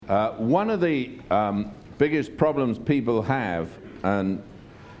One of the biggest problems people have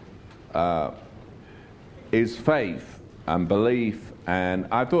is faith and belief, and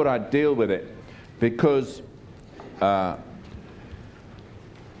I thought I'd deal with it because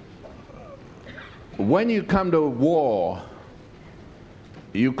when you come to war,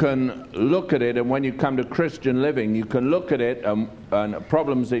 you can look at it, and when you come to Christian living, you can look at it and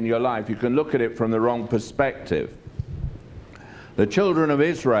problems in your life, you can look at it from the wrong perspective. The children of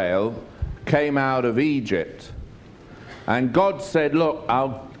Israel came out of Egypt, and God said, look,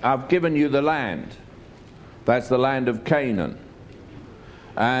 I've given you the land. That's the land of Canaan.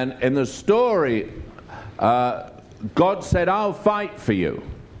 And in the story, God said, I'll fight for you.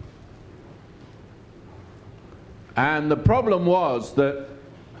 And the problem was that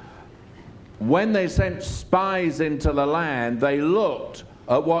when they sent spies into the land, they looked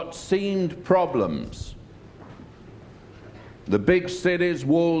at what seemed problems. The big cities,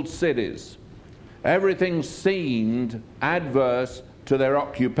 walled cities. Everything seemed adverse to their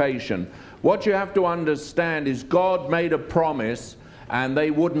occupation. What you have to understand is God made a promise and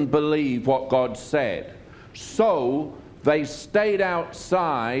they wouldn't believe what God said. So they stayed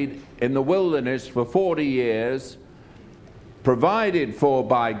outside in the wilderness for 40 years, provided for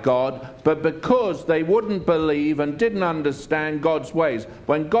by God, but because they wouldn't believe and didn't understand God's ways.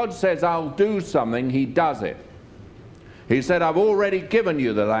 When God says, I'll do something, He does it. He said, I've already given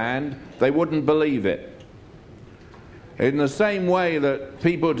you the land. They wouldn't believe it. In the same way that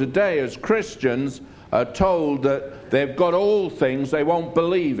people today as Christians are told that they've got all things, they won't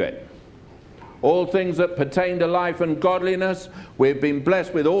believe it. All things that pertain to life and godliness, we've been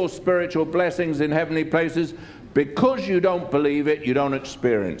blessed with all spiritual blessings in heavenly places. Because you don't believe it, you don't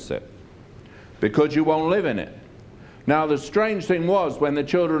experience it. Because you won't live in it. Now the strange thing was, when the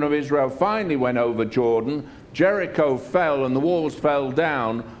children of Israel finally went over Jordan, Jericho fell and the walls fell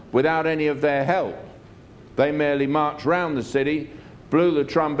down without any of their help. They merely marched round the city, blew the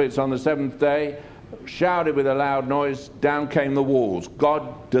trumpets on the seventh day, shouted with a loud noise, down came the walls.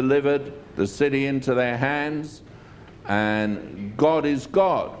 God delivered the city into their hands, and God is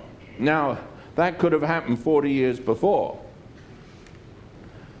God. Now, that could have happened 40 years before.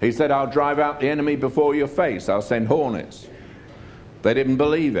 He said, I'll drive out the enemy before your face. I'll send hornets. They didn't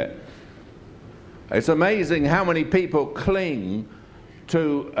believe it. It's amazing how many people cling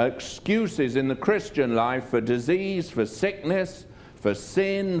to excuses in the Christian life for disease, for sickness, for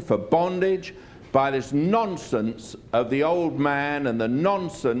sin, for bondage, by this nonsense of the old man and the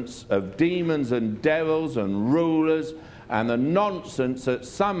nonsense of demons and devils and rulers and the nonsense that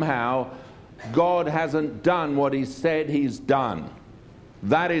somehow God hasn't done what He said He's done.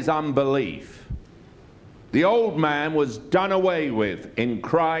 That is unbelief. The old man was done away with in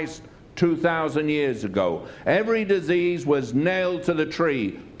Christ 2,000 years ago. Every disease was nailed to the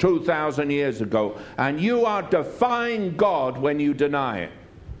tree 2,000 years ago. And you are defying God when you deny it.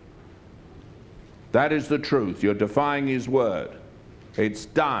 That is the truth. You're defying His word. It's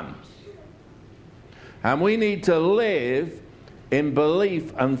done. And we need to live in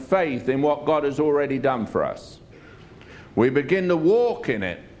belief and faith in what God has already done for us. We begin to walk in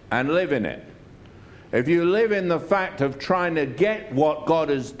it and live in it. If you live in the fact of trying to get what God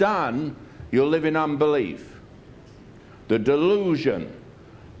has done, you'll live in unbelief. The delusion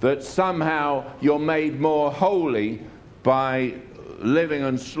that somehow you're made more holy by living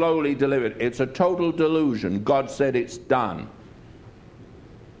and slowly delivered. It's a total delusion. God said it's done.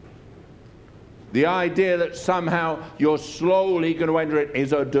 The idea that somehow you're slowly going to enter it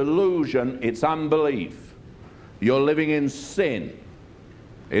is a delusion. It's unbelief. You're living in sin.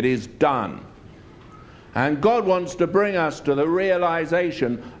 It is done. And God wants to bring us to the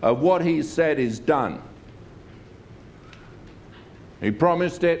realization of what He said is done. He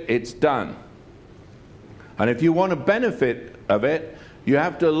promised it, it's done. And if you want to benefit of it, you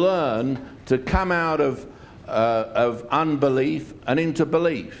have to learn to come out of unbelief and into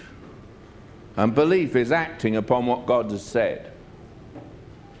belief. And belief is acting upon what God has said.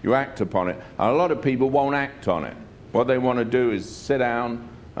 You act upon it. And a lot of people won't act on it. What they want to do is sit down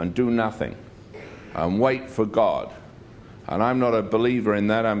and do nothing and wait for God. And I'm not a believer in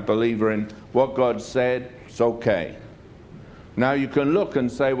that. I'm a believer in what God said. It's okay. Now you can look and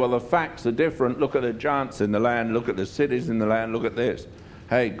say, well, the facts are different. Look at the giants in the land. Look at the cities in the land. Look at this.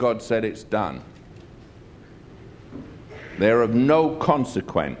 Hey, God said it's done. They're of no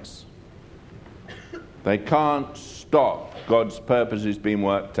consequence. They can't stop God's purposes being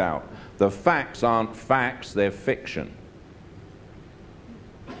worked out. The facts aren't facts, they're fiction.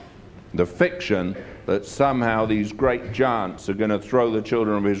 The fiction that somehow these great giants are going to throw the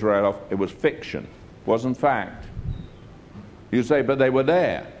children of Israel off, it was fiction, it wasn't fact. You say, but they were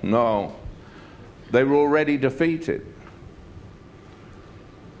there. No, they were already defeated.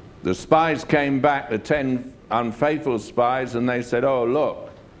 The spies came back, the 10 unfaithful spies, and they said, oh, look,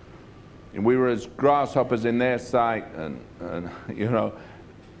 we were as grasshoppers in their sight and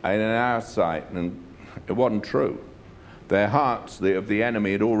in our sight, and it wasn't true. Their hearts of the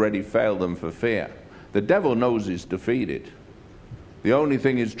enemy had already failed them for fear. The devil knows he's defeated. The only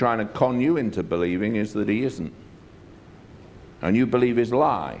thing he's trying to con you into believing is that he isn't. And you believe his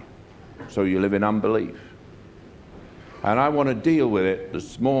lie, so you live in unbelief. And I want to deal with it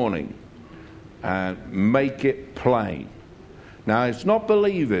this morning and make it plain. Now, it's not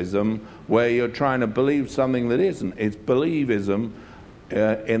believism where you're trying to believe something that isn't. It's believism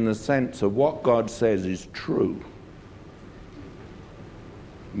in the sense of what God says is true.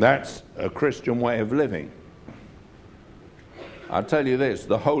 That's a Christian way of living. I'll tell you this,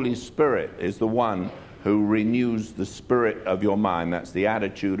 the Holy Spirit is the one who renews the spirit of your mind. That's the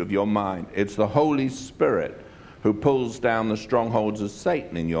attitude of your mind. It's the Holy Spirit who pulls down the strongholds of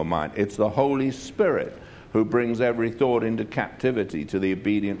Satan in your mind. It's the Holy Spirit who brings every thought into captivity to the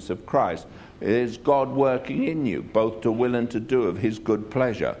obedience of Christ. It is God working in you, both to will and to do of his good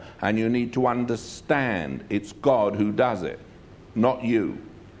pleasure. And you need to understand it's God who does it, not you.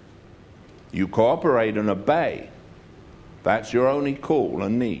 You cooperate and obey. That's your only call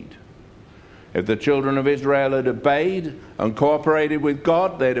and need. If the children of Israel had obeyed and cooperated with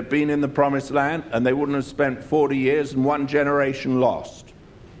God, they'd have been in the promised land, and they wouldn't have spent 40 years and one generation lost.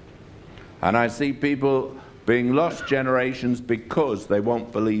 And I see people being lost generations because they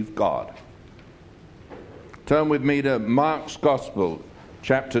won't believe God. Turn with me to Mark's Gospel,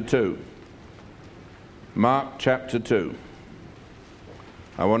 chapter 2. Mark chapter 2.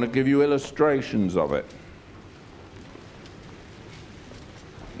 I want to give you illustrations of it.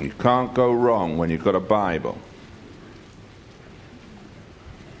 You can't go wrong when you've got a Bible.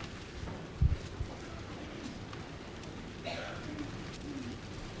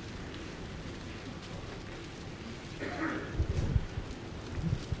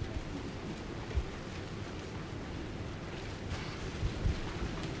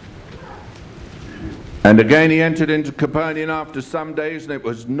 And again he entered into Capernaum after some days, and it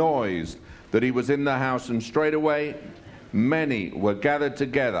was noised that he was in the house, and straightway many were gathered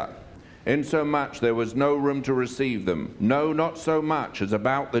together, insomuch there was no room to receive them, no, not so much as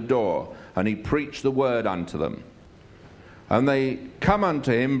about the door. And he preached the word unto them. And they come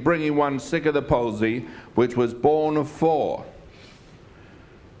unto him, bringing one sick of the palsy, which was borne of 4.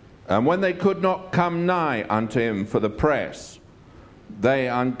 And when they could not come nigh unto him for the press, they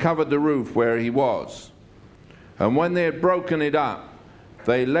uncovered the roof where he was. And when they had broken it up,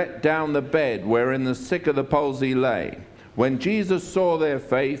 they let down the bed wherein the sick of the palsy lay. When Jesus saw their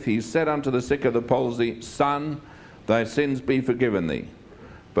faith, he said unto the sick of the palsy, Son, thy sins be forgiven thee.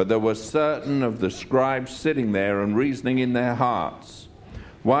 But there were certain of the scribes sitting there and reasoning in their hearts,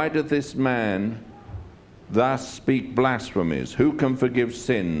 Why doth this man thus speak blasphemies? Who can forgive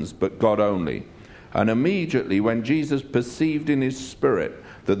sins but God only? And immediately when Jesus perceived in his spirit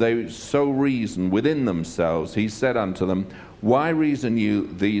that they so reasoned within themselves, he said unto them, Why reason you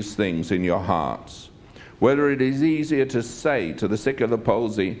these things in your hearts? Whether it is easier to say to the sick of the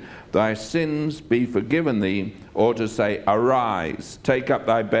palsy, Thy sins be forgiven thee, or to say, Arise, take up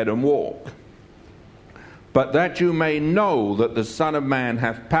thy bed and walk. But that you may know that the Son of Man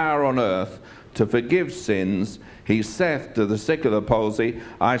hath power on earth to forgive sins, he saith to the sick of the palsy,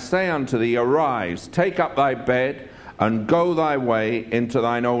 I say unto thee, Arise, take up thy bed, and go thy way into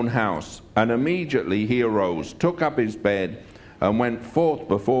thine own house. And immediately he arose, took up his bed, and went forth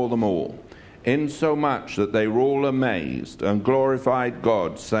before them all, insomuch that they were all amazed, and glorified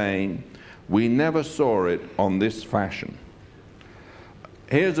God, saying, We never saw it on this fashion.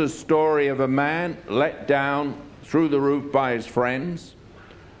 Here's a story of a man let down through the roof by his friends.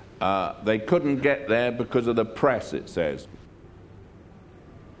 They couldn't get there because of the press, it says.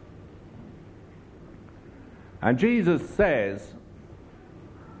 And Jesus says,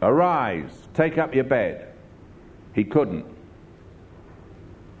 Arise, take up your bed. He couldn't.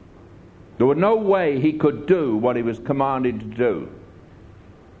 There was no way he could do what he was commanded to do.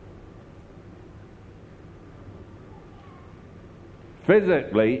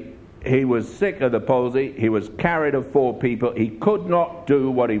 Physically, he was sick of the palsy. He was carried of 4 people. He could not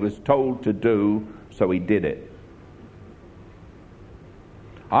do what he was told to do, so he did it.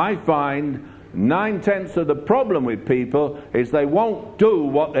 I find 9/10 of the problem with people is they won't do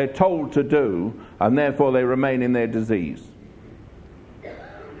what they're told to do, and therefore they remain in their disease.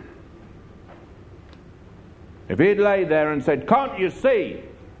 If he'd laid there and said, Can't you see?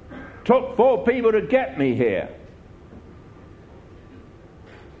 Took 4 people to get me here.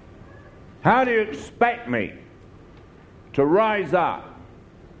 How do you expect me to rise up?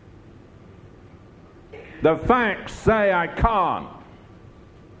 The facts say I can't.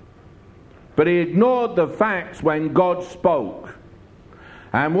 But he ignored the facts when God spoke.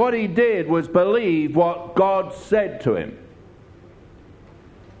 And what he did was believe what God said to him.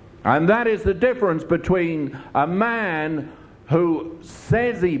 And that is the difference between a man who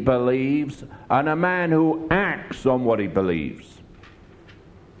says he believes and a man who acts on what he believes.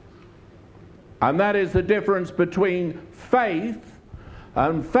 And that is the difference between faith,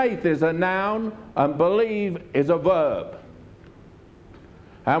 and faith is a noun and believe is a verb.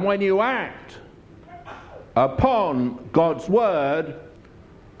 And when you act upon God's word,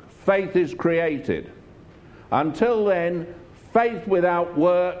 faith is created. Until then, faith without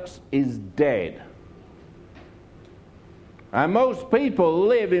works is dead. And most people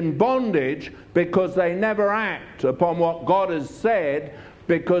live in bondage because they never act upon what God has said,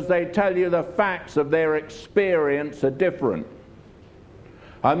 because they tell you the facts of their experience are different.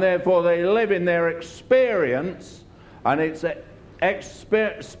 And therefore they live in their experience, and it's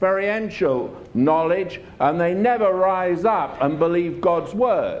experiential knowledge, and they never rise up and believe God's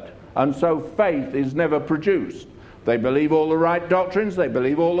word. And so faith is never produced. They believe all the right doctrines, they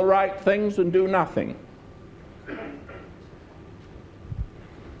believe all the right things, and do nothing.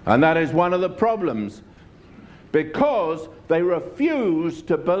 And that is one of the problems, because they refuse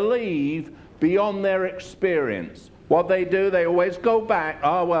to believe beyond their experience. What they do, they always go back,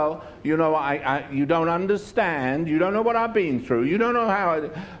 oh, well, you know, you don't understand, you don't know what I've been through, you don't know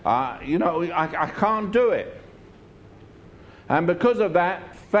how, I can't do it. And because of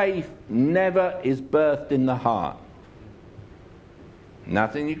that, faith never is birthed in the heart.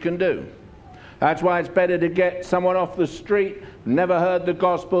 Nothing you can do. That's why it's better to get someone off the street, never heard the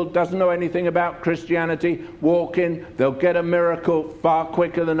gospel, doesn't know anything about Christianity, walk in, they'll get a miracle far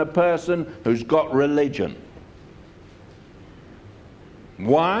quicker than a person who's got religion.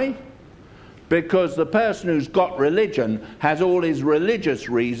 Why? Because the person who's got religion has all his religious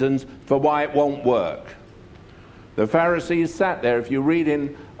reasons for why it won't work. The Pharisees sat there. If you read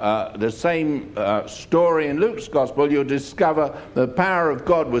in the same story in Luke's Gospel, you'll discover the power of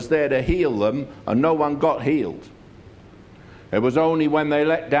God was there to heal them, and no one got healed. It was only when they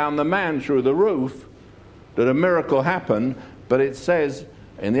let down the man through the roof that a miracle happened, but it says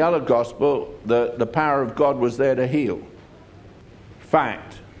in the other Gospel that the power of God was there to heal.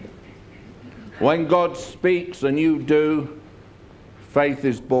 Fact. When God speaks and you do, faith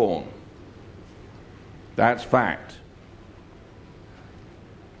is born. That's fact.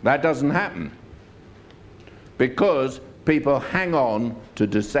 That doesn't happen because people hang on to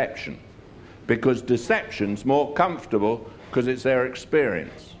deception, because deception's more comfortable because it's their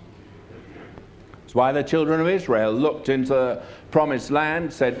experience. That's why the children of Israel looked into the promised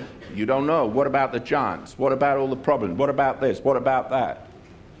land, said, you don't know, what about the giants? What about all the problems? What about this? What about that?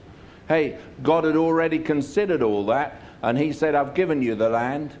 Hey, God had already considered all that, and he said, I've given you the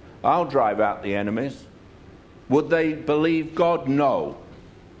land, I'll drive out the enemies. Would they believe God? No.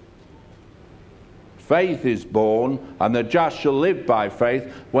 Faith is born, and the just shall live by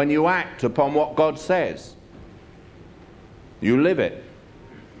faith when you act upon what God says. You live it.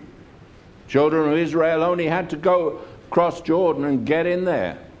 Children of Israel only had to go across Jordan and get in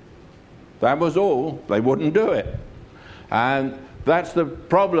there. That was all. They wouldn't do it. And that's the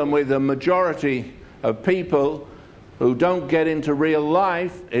problem with the majority of people who don't get into real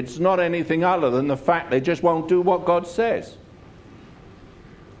life. It's not anything other than the fact they just won't do what God says.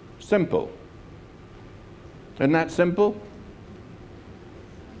 Simple. Isn't that simple?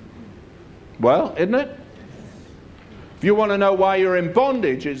 Well, isn't it? If you want to know why you're in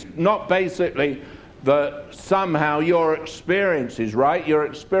bondage, it's not basically that somehow your experience is right, your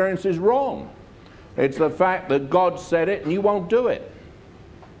experience is wrong. It's the fact that God said it and you won't do it.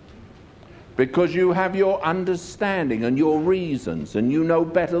 Because you have your understanding and your reasons, and you know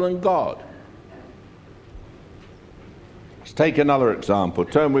better than God. Let's take another example.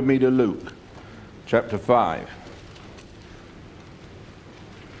 Turn with me to Luke, chapter 5.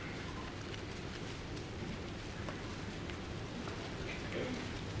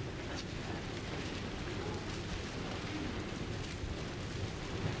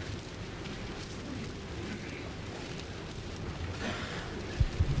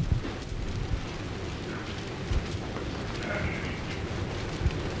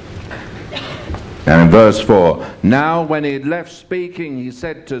 And in verse 4, now when he had left speaking, he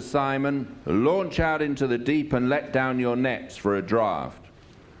said to Simon, launch out into the deep and let down your nets for a draught.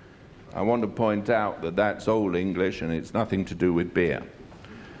 I want to point out that that's Old English and it's nothing to do with beer.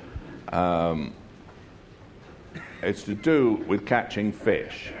 It's to do with catching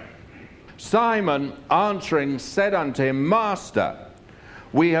fish. Simon answering said unto him, Master,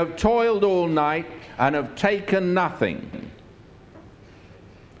 we have toiled all night and have taken nothing.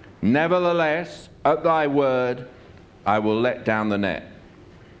 Nevertheless, at thy word, I will let down the net.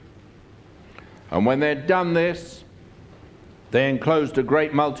 And when they had done this, they enclosed a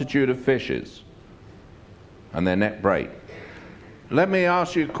great multitude of fishes, and their net brake. Let me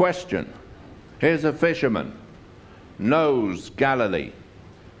ask you a question. Here's a fisherman, knows Galilee.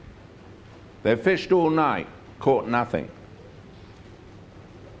 They fished all night, caught nothing.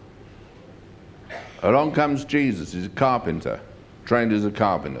 Along comes Jesus. He's a carpenter, trained as a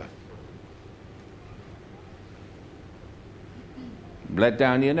carpenter. Let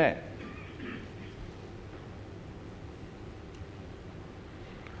down your net.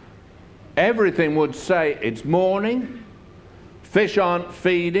 Everything would say it's morning, fish aren't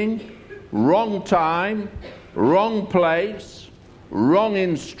feeding, wrong time, wrong place, wrong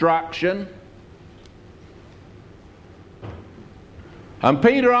instruction. And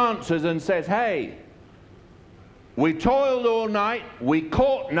Peter answers and says, hey, we toiled all night, we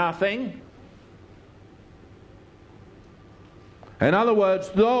caught nothing. In other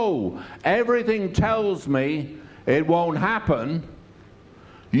words, though everything tells me it won't happen,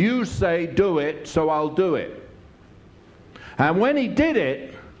 you say do it, so I'll do it. And when he did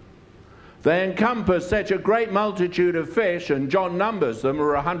it, they encompassed such a great multitude of fish, and John numbers them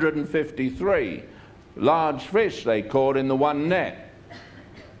were 153 large fish they caught in the one net.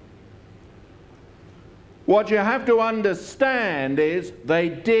 What you have to understand is they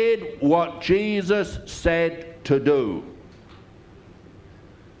did what Jesus said to do.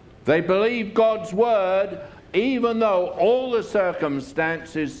 They believed God's word even though all the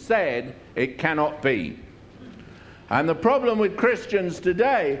circumstances said it cannot be. And the problem with Christians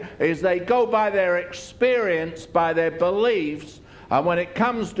today is they go by their experience, by their beliefs, and when it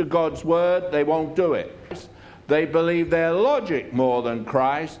comes to God's word, they won't do it. They believe their logic more than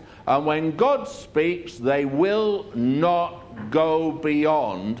Christ, and when God speaks, they will not go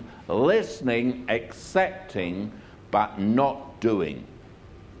beyond listening, accepting, but not doing.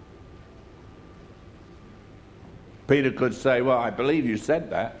 Peter could say, well, I believe you said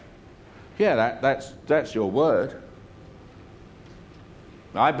that. Yeah, that's your word.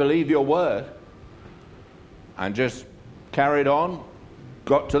 I believe your word. And just carried on,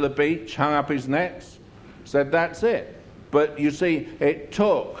 got to the beach, hung up his nets, said that's it. But you see, it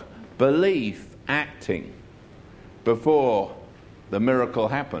took belief acting before the miracle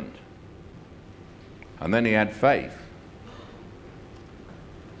happened. And then he had faith.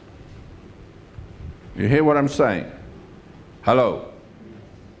 You hear what I'm saying? Hello.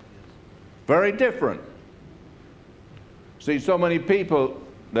 Very different. See, so many people,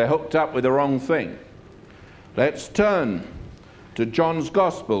 they're hooked up with the wrong thing. Let's turn to John's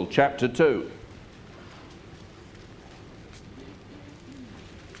Gospel, chapter 2.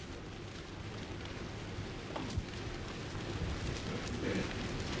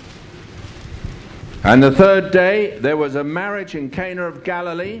 And the third day there was a marriage in Cana of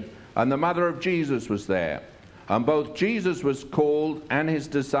Galilee, and the mother of Jesus was there. And both Jesus was called and his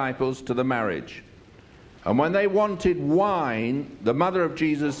disciples to the marriage. And when they wanted wine, the mother of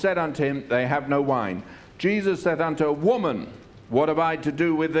Jesus said unto him, they have no wine. Jesus said unto her, Woman, what have I to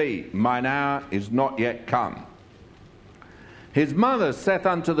do with thee? Mine hour is not yet come. His mother saith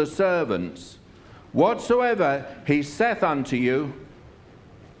unto the servants, Whatsoever he saith unto you,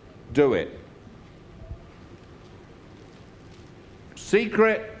 do it.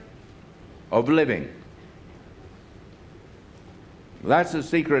 Secret of living. That's the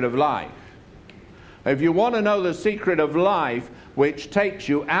secret of life. If you want to know the secret of life, which takes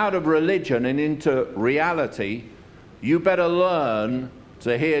you out of religion and into reality, you better learn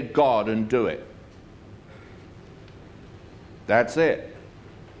to hear God and do it. That's it.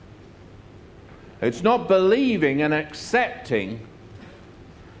 It's not believing and accepting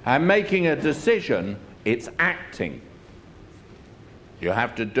and making a decision, it's acting. You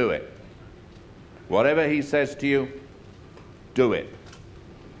have to do it. Whatever he says to you, do it.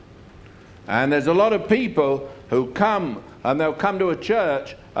 And there's a lot of people who come and they'll come to a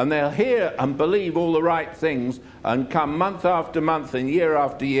church and they'll hear and believe all the right things and come month after month and year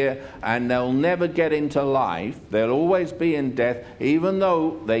after year, and they'll never get into life. They'll always be in death, even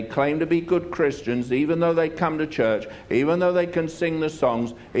though they claim to be good Christians, even though they come to church, even though they can sing the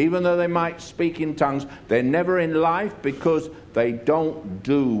songs, even though they might speak in tongues. They're never in life because they don't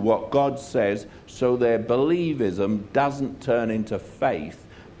do what God says, so their believism doesn't turn into faith,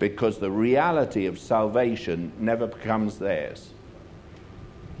 because the reality of salvation never becomes theirs.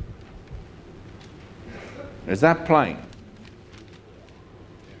 Is that plain?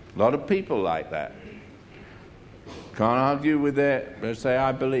 A lot of people like that. Can't argue with it. They say,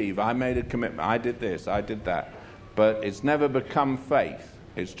 I believe, I made a commitment, I did this, I did that. But it's never become faith.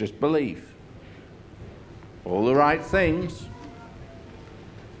 It's just belief. All the right things.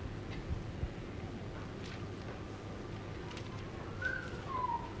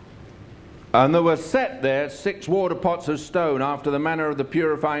 And there were set there 6 water pots of stone after the manner of the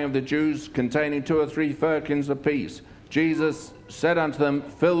purifying of the Jews, containing 2 or 3 firkins apiece. Jesus said unto them,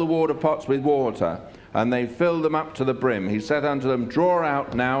 fill the water pots with water. And they filled them up to the brim. He said unto them, draw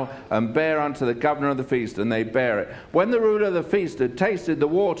out now, and bear unto the governor of the feast. And they bare it. When the ruler of the feast had tasted the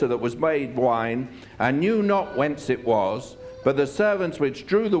water that was made wine, and knew not whence it was, but the servants which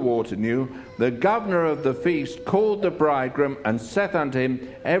drew the water knew, the governor of the feast called the bridegroom, and saith unto him,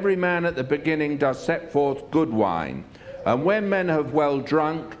 every man at the beginning does set forth good wine. And when men have well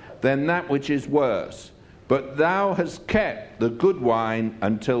drunk, then that which is worse. But thou hast kept the good wine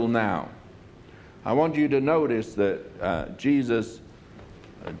until now. I want you to notice that Jesus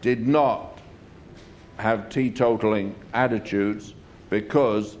did not have teetotaling attitudes,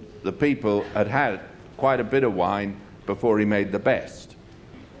 because the people had had quite a bit of wine before he made the best.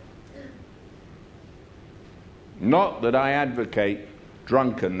 Not that I advocate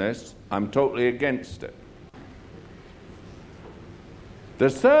drunkenness, I'm totally against it. The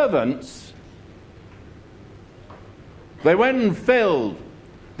servants, they went and filled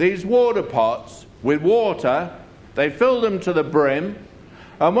these water pots with water. They filled them to the brim,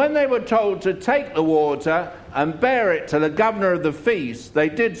 and when they were told to take the water and bear it to the governor of the feast, they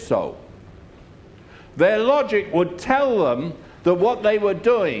did so. Their logic would tell them that what they were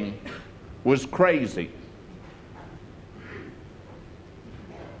doing was crazy.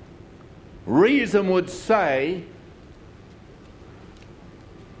 Reason would say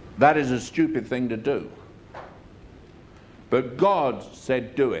that is a stupid thing to do. But God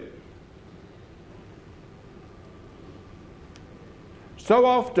said do it. So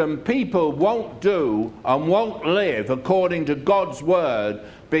often people won't do and won't live according to God's word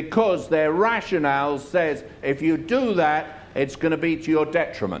because their rationale says if you do that, it's going to be to your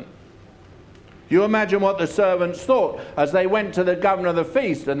detriment. You imagine what the servants thought as they went to the governor of the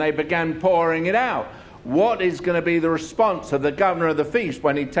feast and they began pouring it out. What is going to be the response of the governor of the feast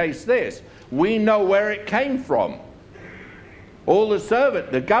when he tastes this? We know where it came from.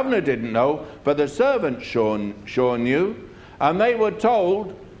 The governor didn't know, but the servant sure knew. And they were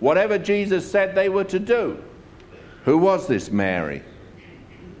told whatever Jesus said they were to do. Who was this Mary?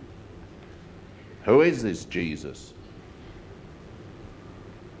 Who is this Jesus?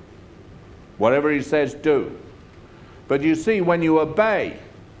 Whatever he says, do. But you see, when you obey,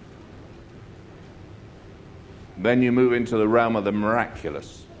 then you move into the realm of the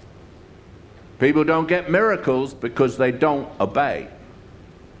miraculous. People don't get miracles because they don't obey.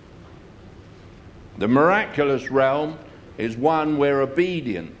 The miraculous realm is one where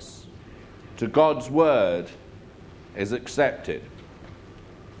obedience to God's word is accepted.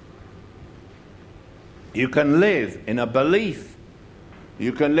 You can live in a belief.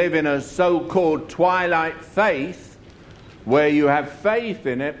 You can live in a so-called twilight faith where you have faith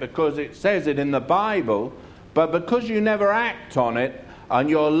in it because it says it in the Bible, but because you never act on it and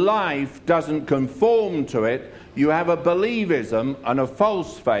your life doesn't conform to it, you have a believism and a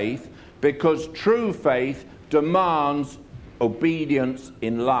false faith, because true faith demands obedience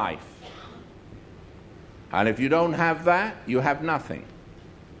in life. And if you don't have that, you have nothing.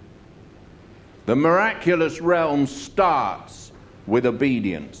 The miraculous realm starts with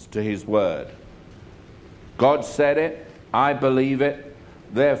obedience to his word. God said it, I believe it,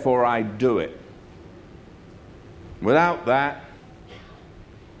 therefore I do it. Without that,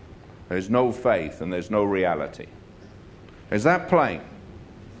 there's no faith and there's no reality. Is that plain?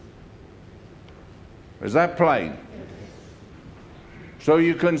 Is that plain? So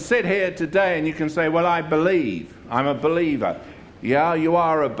you can sit here today and you can say, well, I believe. I'm a believer. Yeah, you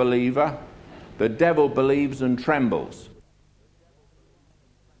are a believer. The devil believes and trembles.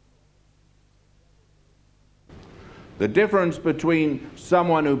 The difference between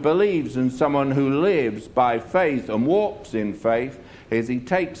someone who believes and someone who lives by faith and walks in faith is he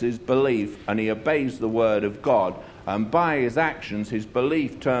takes his belief and he obeys the word of God, and by his actions his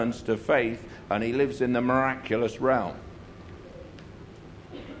belief turns to faith and he lives in the miraculous realm.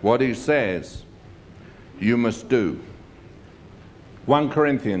 What he says, you must do. 1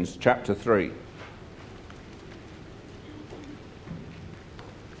 Corinthians chapter 3.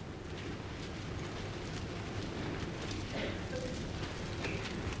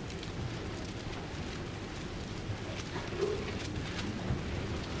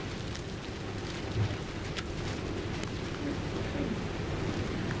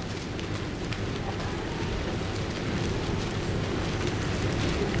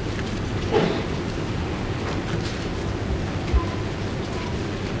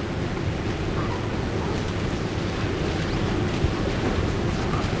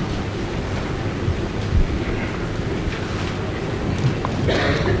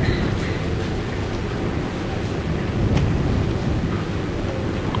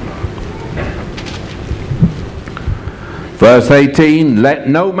 Verse 18, let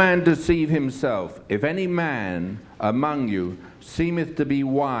no man deceive himself. If any man among you seemeth to be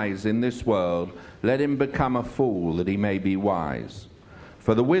wise in this world, let him become a fool, that he may be wise.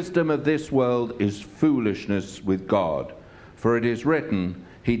 For the wisdom of this world is foolishness with God. For it is written,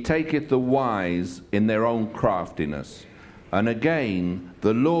 he taketh the wise in their own craftiness. And again,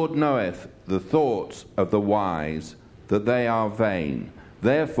 the Lord knoweth the thoughts of the wise, that they are vain.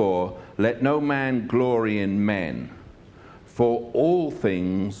 Therefore, let no man glory in men. For all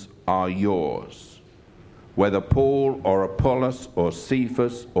things are yours, whether Paul or Apollos or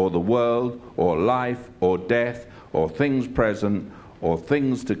Cephas or the world or life or death or things present or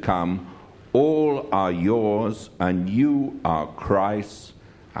things to come, all are yours, and you are Christ's,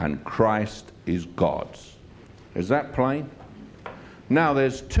 and Christ is God's. Is that plain? Now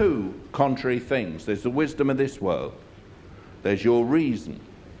there's two contrary things. There's the wisdom of this world. There's your reason.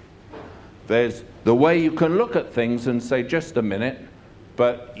 There's the way you can look at things and say, just a minute,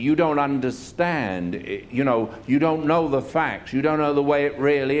 but you don't understand. You don't know the facts. You don't know the way it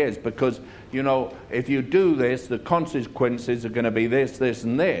really is, because, if you do this, the consequences are going to be this, this,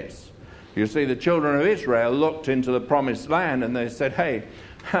 and this. You see, the children of Israel looked into the promised land and they said, hey,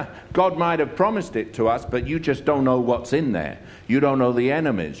 God might have promised it to us, but you just don't know what's in there. You don't know the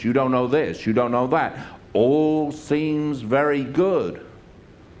enemies. You don't know this. You don't know that. All seems very good.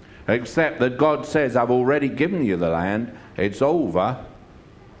 Except that God says, I've already given you the land. It's over.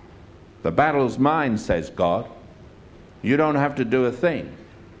 The battle's mine, says God. You don't have to do a thing.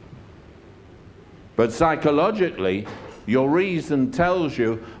 But psychologically, your reason tells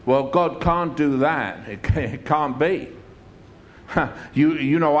you, well, God can't do that. It can't be.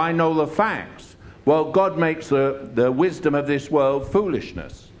 I know the facts. Well, God makes the wisdom of this world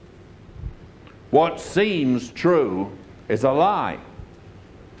foolishness. What seems true is a lie.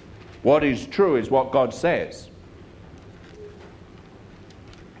 What is true is what God says.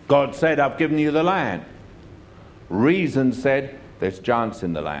 God said, I've given you the land. Reason said, there's giants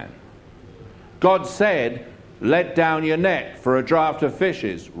in the land. God said, let down your net for a draught of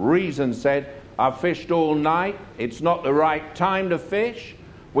fishes. Reason said, I've fished all night. It's not the right time to fish.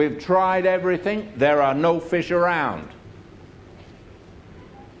 We've tried everything. There are no fish around.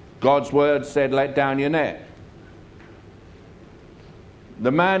 God's word said, let down your net.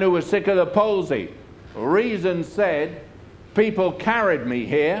 The man who was sick of the palsy, reason said, people carried me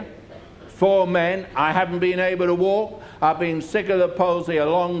here, 4 men, I haven't been able to walk, I've been sick of the palsy a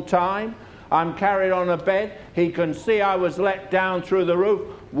long time, I'm carried on a bed, he can see I was let down through the roof.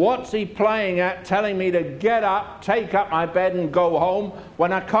 What's he playing at, telling me to get up, take up my bed and go home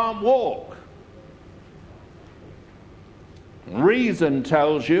when I can't walk? Reason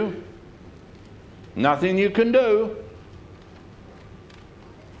tells you, nothing you can do.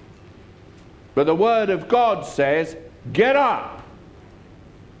 But the Word of God says, get up.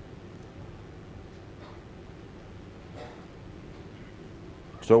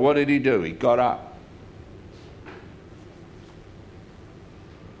 So what did he do? He got up.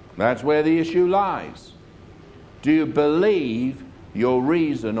 That's where the issue lies. Do you believe your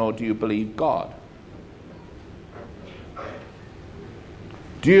reason, or do you believe God?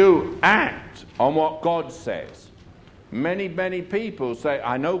 Do you act on what God says? Many, many people say,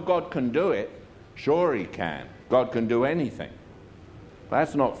 I know God can do it. Sure he can. God can do anything.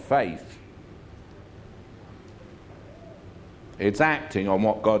 That's not faith. It's acting on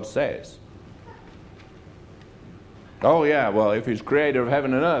what God says. Oh yeah, well, if he's creator of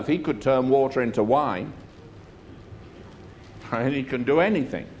heaven and earth, he could turn water into wine. And he can do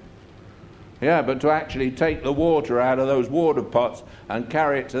anything. Yeah, but to actually take the water out of those water pots and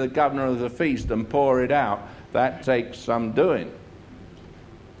carry it to the governor of the feast and pour it out, that takes some doing.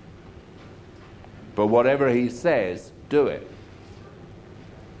 But whatever he says, do it.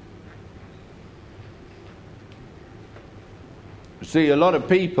 You see, a lot of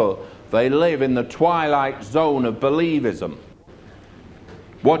people, they live in the twilight zone of believism.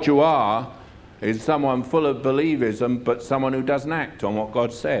 What you are is someone full of believism, but someone who doesn't act on what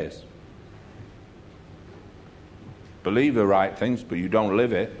God says. Believe the right things, but you don't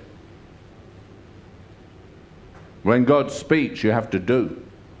live it. When God speaks, you have to do.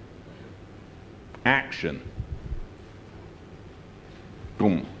 Action.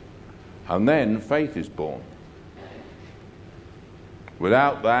 Boom. And then faith is born.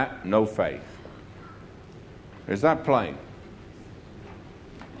 Without that, no faith. Is that plain?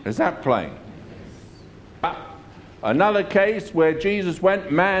 Is that plain? Another case where Jesus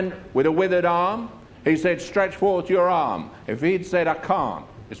went, man with a withered arm, he said, stretch forth your arm. If he'd said, I can't,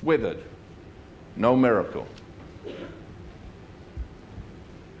 it's withered. No miracle.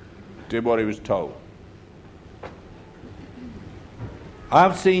 Did what he was told.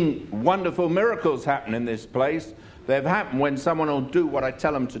 I've seen wonderful miracles happen in this place. They've happened when someone will do what I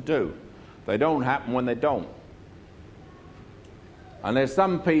tell them to do. They don't happen when they don't. And there's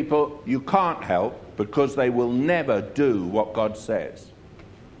some people you can't help because they will never do what God says.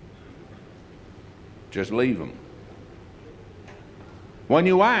 Just leave them. When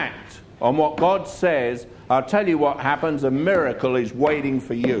you act on what God says, I'll tell you what happens. A miracle is waiting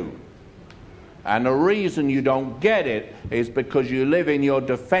for you. And the reason you don't get it is because you live in your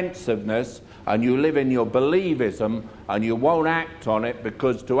defensiveness and you live in your believism and you won't act on it,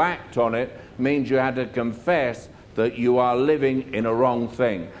 because to act on it means you had to confess that you are living in a wrong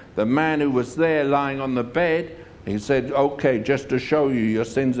thing. The man who was there lying on the bed, he said, okay, just to show you your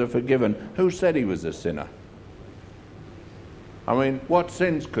sins are forgiven. Who said he was a sinner? I mean, what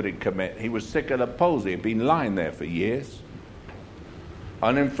sins could he commit? He was sick of the palsy. He'd been lying there for years.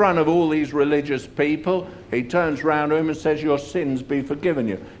 And in front of all these religious people, he turns round to him and says, your sins be forgiven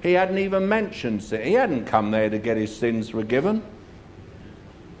you. He hadn't even mentioned sin. He hadn't come there to get his sins forgiven.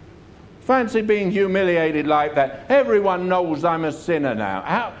 Fancy being humiliated like that. Everyone knows I'm a sinner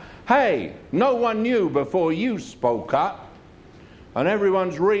now. Hey, no one knew before you spoke up. And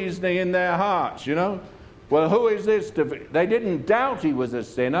everyone's reasoning in their hearts, you know. Well, who is this to... They didn't doubt he was a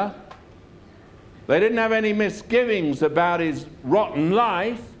sinner. They didn't have any misgivings about his rotten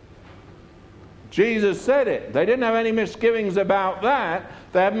life. Jesus said it. They didn't have any misgivings about that.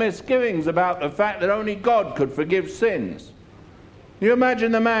 They had misgivings about the fact that only God could forgive sins. You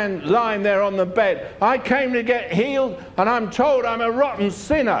imagine the man lying there on the bed. I came to get healed, and I'm told I'm a rotten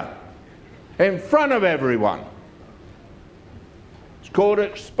sinner in front of everyone. It's called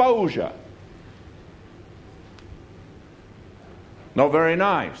exposure. Not very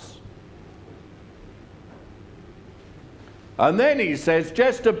nice. And then he says,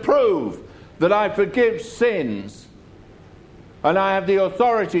 just to prove that I forgive sins and I have the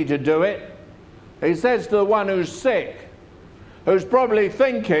authority to do it, he says to the one who's sick, who's probably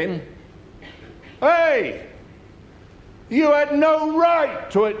thinking, hey, you had no right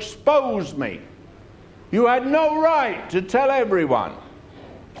to expose me. You had no right to tell everyone.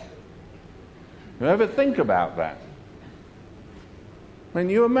 You ever think about that? I mean,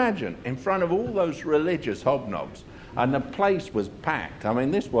 you imagine, in front of all those religious hobnobs, and the place was packed. I mean,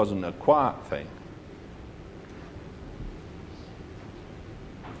 this wasn't a quiet thing.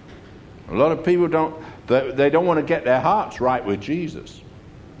 A lot of people don't want to get their hearts right with Jesus.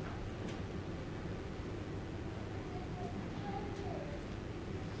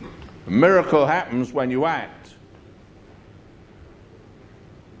 A miracle happens when you act.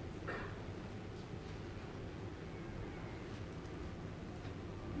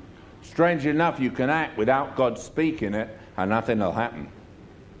 Strangely enough, you can act without God speaking it, and nothing will happen.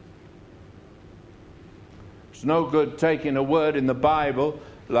 It's no good taking a word in the Bible,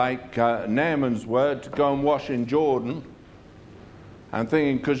 like Naaman's word, to go and wash in Jordan, and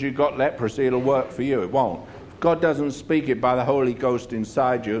thinking because you've got leprosy it'll work for you. It won't. If God doesn't speak it by the Holy Ghost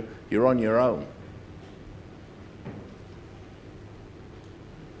inside you, you're on your own.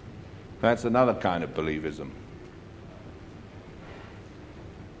 That's another kind of believism.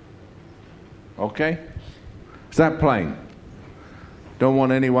 Okay? Is that plain? Don't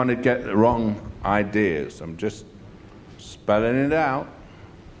want anyone to get the wrong ideas. I'm just spelling it out.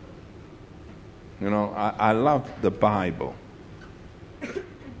 You know, I love the Bible.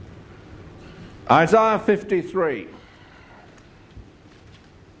 Isaiah 53.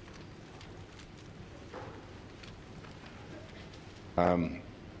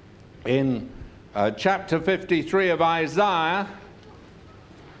 In chapter 53 of Isaiah,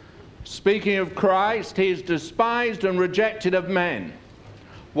 speaking of Christ, he is despised and rejected of men.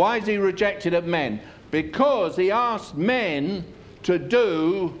 Why is he rejected of men? Because he asked men to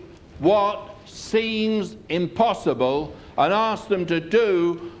do what seems impossible and asked them to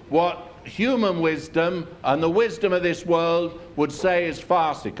do what human wisdom and the wisdom of this world would say is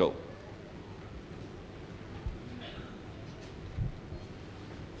farcical.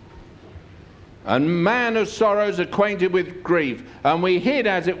 And man of sorrows, acquainted with grief, and we hid,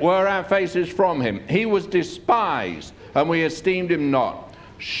 as it were, our faces from him. He was despised, and we esteemed him not.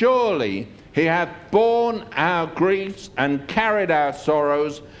 Surely he hath borne our griefs and carried our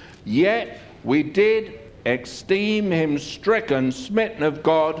sorrows, yet we did esteem him stricken, smitten of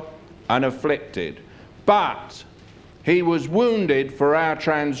God, and afflicted. But he was wounded for our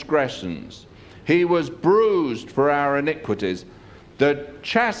transgressions. He was bruised for our iniquities. The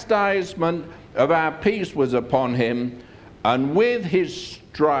chastisement of our peace was upon him, and with his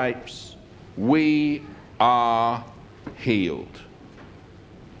stripes we are healed.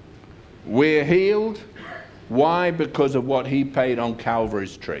 We're healed Why? Because of what he paid on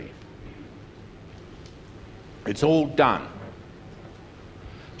Calvary's tree. It's all done.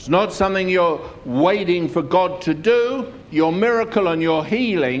 It's not something you're waiting for God to do. Your miracle and your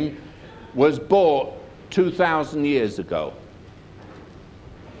healing was bought 2,000 years ago.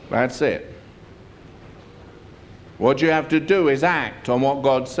 That's it. What you have to do is act on what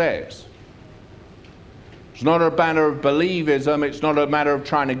God says. It's not a matter of believism. It's not a matter of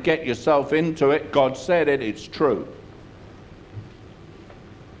trying to get yourself into it. God said it. It's true.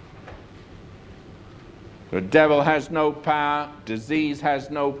 The devil has no power. Disease has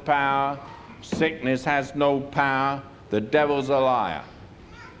no power. Sickness has no power. The devil's a liar.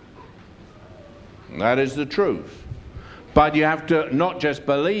 And that is the truth. But you have to not just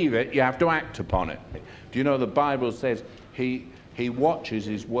believe it, you have to act upon it. Do you know the Bible says he watches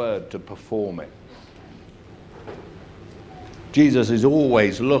his word to perform it? Jesus is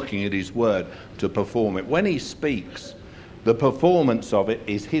always looking at his word to perform it. When he speaks, the performance of it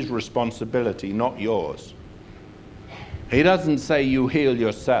is his responsibility, not yours. He doesn't say you heal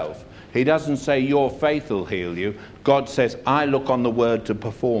yourself. He doesn't say your faith will heal you. God says, I look on the word to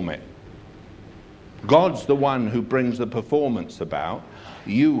perform it. God's the one who brings the performance about.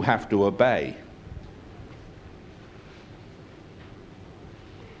 You have to obey.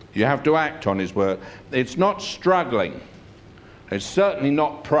 You have to act on his word. It's not struggling. It's certainly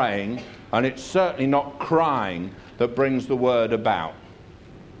not praying, and it's certainly not crying that brings the word about.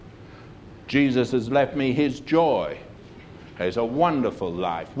 Jesus has left me his joy. It's a wonderful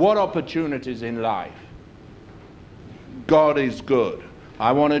life. What opportunities in life? God is good.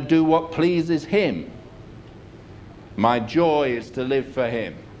 I want to do what pleases him. My joy is to live for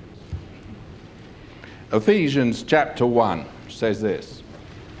him. Ephesians chapter 1 says this.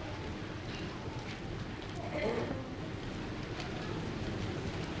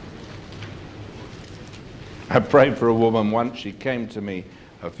 I prayed for a woman once. She came to me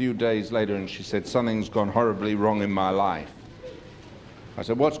a few days later and she said, something's gone horribly wrong in my life. I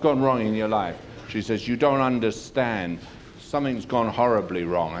said, what's gone wrong in your life? She says, you don't understand. Something's gone horribly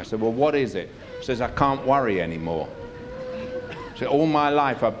wrong. I said, well, what is it? She says, I can't worry anymore. She said, all my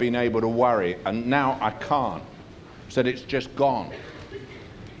life I've been able to worry and now I can't. She said, it's just gone.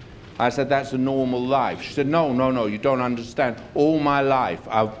 I said, that's a normal life. She said, no, you don't understand. All my life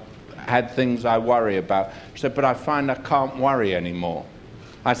I've had things I worry about. She said, but I find I can't worry anymore.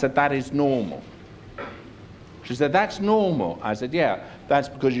 I said, that is normal. She said, that's normal. I said, yeah, that's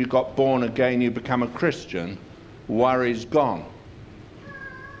because you got born again, you become a Christian, worry's gone.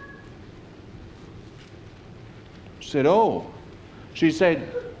 She said, oh. She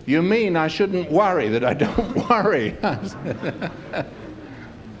said, you mean I shouldn't worry that I don't worry? I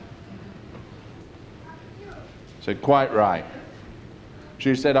said, quite right.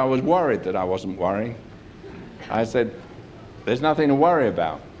 She said, I was worried that I wasn't worrying. I said, there's nothing to worry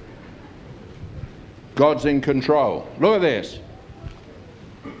about. God's in control. Look at this.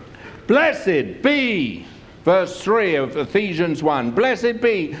 Blessed be, verse 3 of Ephesians 1, blessed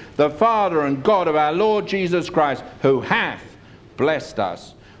be the Father and God of our Lord Jesus Christ, who hath blessed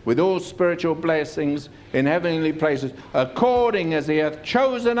us with all spiritual blessings in heavenly places, according as he hath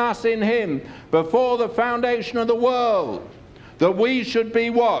chosen us in him before the foundation of the world, that we should be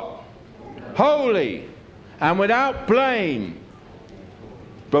what? Holy and without blame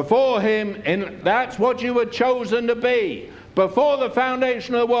before him. That's what you were chosen to be. Before the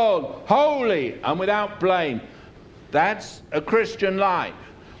foundation of the world, holy and without blame. That's a Christian life.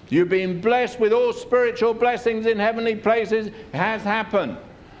 You've been blessed with all spiritual blessings in heavenly places. It has happened.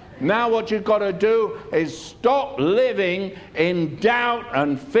 Now what you've got to do is stop living in doubt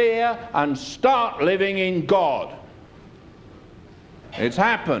and fear and start living in God. It's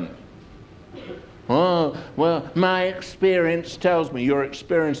happened. Oh, well, my experience tells me. Your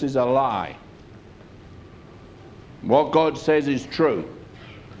experience is a lie. What God says is true.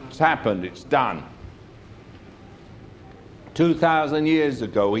 It's happened. It's done. 2,000 years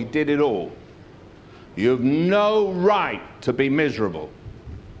ago, he did it all. You have no right to be miserable.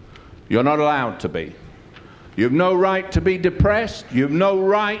 You're not allowed to be. You have no right to be depressed. You have no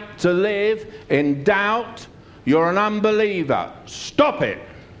right to live in doubt. You're an unbeliever. Stop it.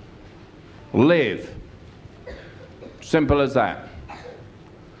 Live. Simple as that.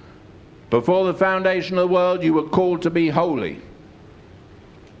 Before the foundation of the world, you were called to be holy.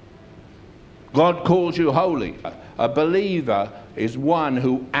 God calls you holy. A believer is one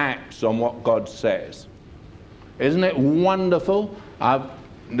who acts on what God says. Isn't it wonderful? I've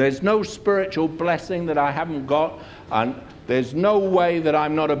There's no spiritual blessing that I haven't got, and there's no way that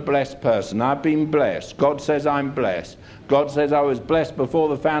I'm not a blessed person. I've been blessed. God says I'm blessed. God says I was blessed before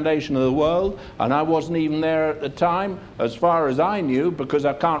the foundation of the world, and I wasn't even there at the time, as far as I knew, because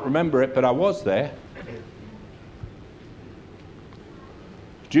I can't remember it, but I was there.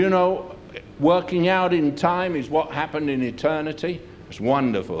 Do you know, working out in time is what happened in eternity? It's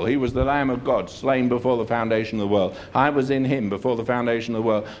wonderful. He was the Lamb of God, slain before the foundation of the world. I was in him before the foundation of the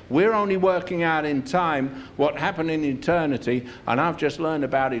world. We're only working out in time what happened in eternity, and I've just learned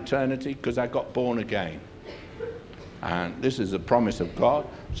about eternity because I got born again. And this is a promise of God,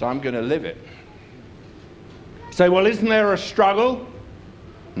 so I'm going to live it. Say, well, isn't there a struggle?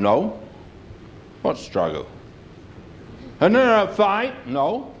 No. What struggle? Isn't there a fight?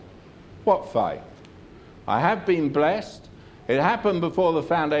 No. What fight? I have been blessed. It happened before the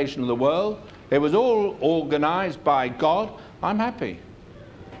foundation of the world. It was all organized by God. I'm happy.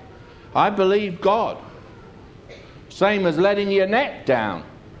 I believe God. Same as letting your net down.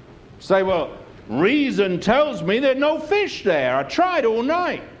 Say, well, reason tells me there's no fish there. I tried all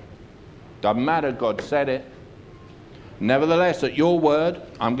night. Doesn't matter, God said it. Nevertheless, at your word,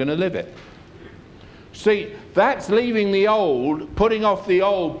 I'm going to live it. See, that's leaving the old, putting off the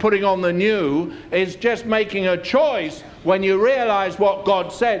old, putting on the new, is just making a choice when you realize what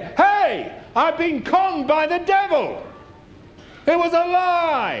God said. Hey, I've been conned by the devil. It was a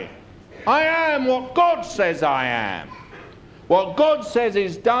lie. I am what God says I am. What God says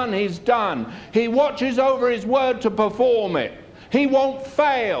is done, he's done. He watches over his word to perform it. He won't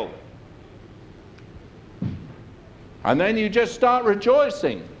fail. And then you just start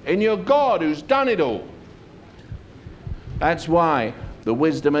rejoicing in your God who's done it all. That's why the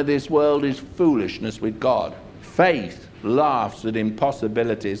wisdom of this world is foolishness with God. Faith laughs at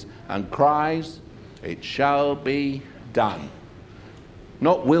impossibilities and cries, it shall be done.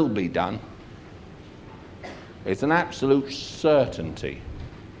 Not will be done. It's an absolute certainty.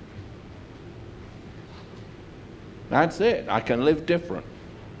 That's it. I can live different.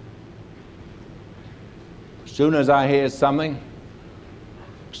 As soon as I hear something,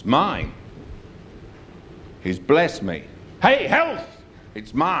 it's mine. He's blessed me. Hey, health!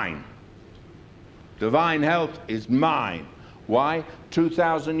 It's mine. Divine health is mine. Why?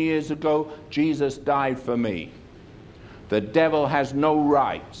 2,000 years ago, Jesus died for me. The devil has no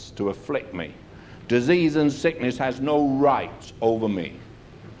rights to afflict me. Disease and sickness has no rights over me.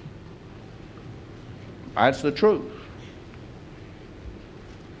 That's the truth.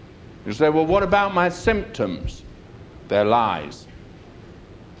 You say, well, what about my symptoms? They're lies.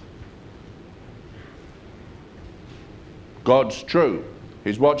 God's true.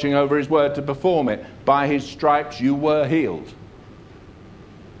 He's watching over his word to perform it. By his stripes you were healed.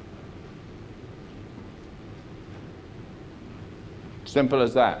 Simple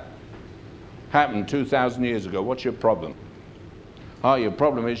as that. Happened 2,000 years ago. What's your problem? Oh, your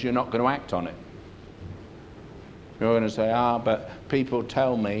problem is you're not going to act on it. You're going to say, but people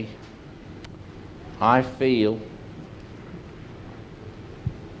tell me, I feel.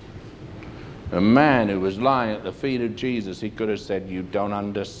 A man who was lying at the feet of Jesus, he could have said, you don't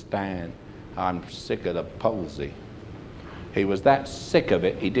understand. I'm sick of the palsy. He was that sick of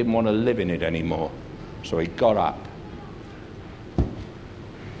it, he didn't want to live in it anymore. So he got up.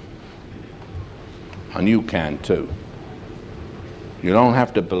 And you can too. You don't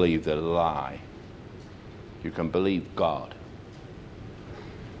have to believe the lie. You can believe God.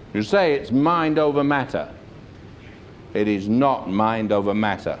 You say it's mind over matter. It is not mind over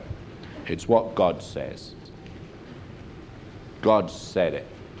matter. It's what God says. God said it.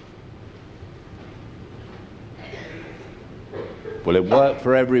 Will it work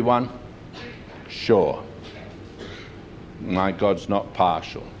for everyone? Sure. My God's not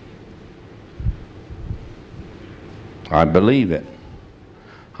partial. I believe it.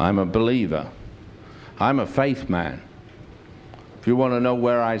 I'm a believer. I'm a faith man. If you want to know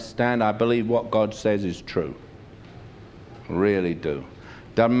where I stand, I believe what God says is true. I really do.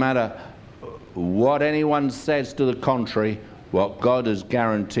 Doesn't matter what anyone says to the contrary, what God has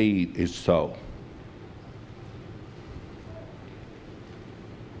guaranteed is so.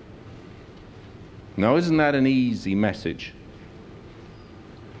 Now, isn't that an easy message?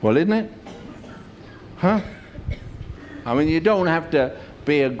 Well, isn't it? Huh? I mean, you don't have to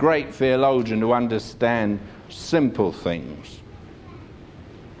be a great theologian to understand simple things.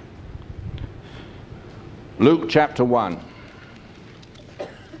 Luke chapter 1.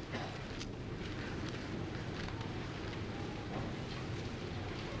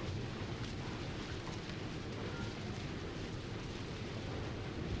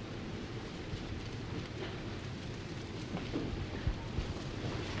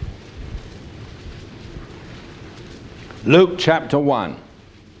 Luke chapter 1.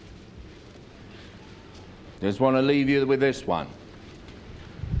 Just want to leave you with this one.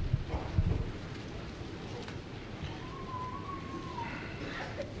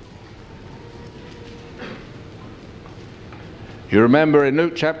 You remember in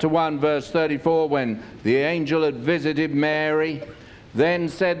Luke chapter 1 verse 34 when the angel had visited Mary, then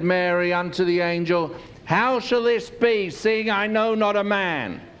said Mary unto the angel, how shall this be, seeing I know not a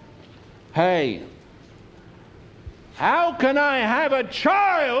man? Hey, how can I have a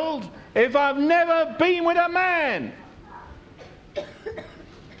child if I've never been with a man?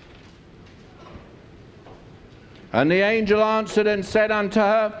 And the angel answered and said unto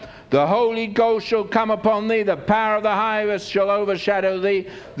her, the Holy Ghost shall come upon thee, the power of the highest shall overshadow thee.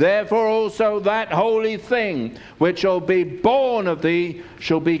 Therefore also that holy thing which shall be born of thee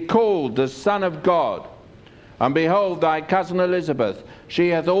shall be called the Son of God. And behold, thy cousin Elizabeth, she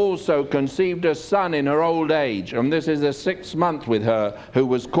hath also conceived a son in her old age, and this is the 6th month with her, who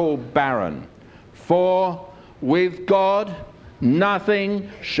was called barren. For with God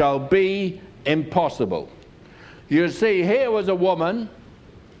nothing shall be impossible. You see, here was a woman.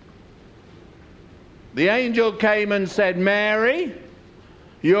 The angel came and said, Mary,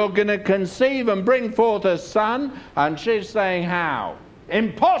 you're going to conceive and bring forth a son. And she's saying, how?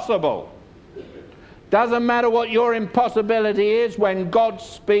 Impossible. Doesn't matter what your impossibility is, when God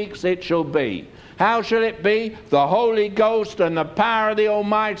speaks, it shall be. How shall it be? The Holy Ghost and the power of the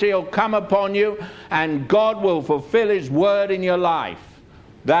Almighty will come upon you, and God will fulfill His word in your life.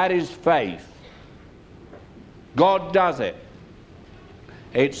 That is faith. God does it.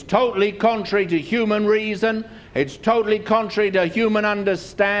 It's totally contrary to human reason. It's totally contrary to human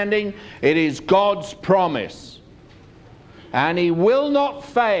understanding. It is God's promise. And He will not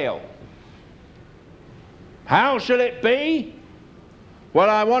fail. How shall it be? Well,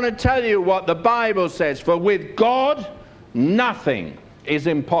 I want to tell you what the Bible says. For with God, nothing is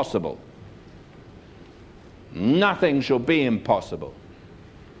impossible. Nothing shall be impossible.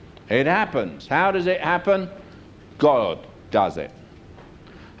 It happens. How does it happen? God does it.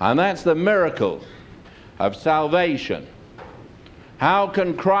 And that's the miracle of salvation. How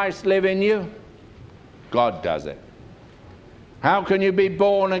can Christ live in you? God does it. How can you be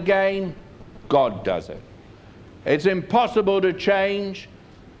born again? God does it. It's impossible to change.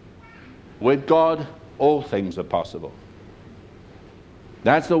 With God, all things are possible.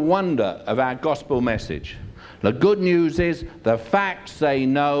 That's the wonder of our gospel message. The good news is the facts say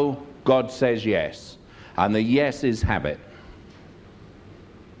no, God says yes. And the yes is habit.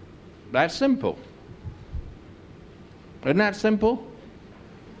 That's simple. Isn't that simple?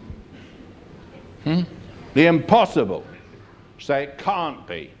 The impossible. Say it can't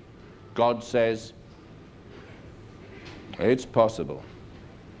be. God says it's possible.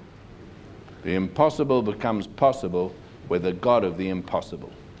 The impossible becomes possible with the God of the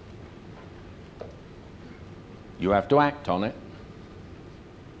impossible. You have to act on it.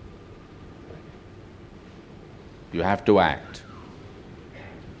 You have to act.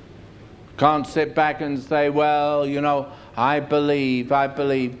 Can't sit back and say, well, you know, I believe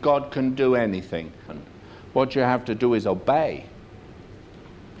God can do anything. And what you have to do is obey.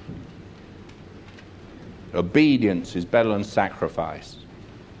 Obedience is better than sacrifice.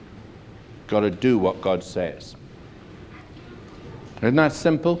 Got to do what God says. Isn't that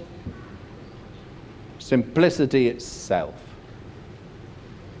simple? Simplicity itself.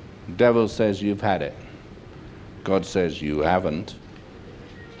 The devil says you've had it. God says you haven't.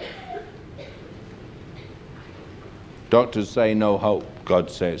 Doctors say no hope. God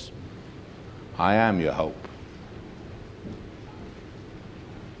says, I am your hope.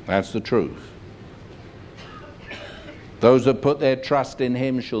 That's the truth. Those that put their trust in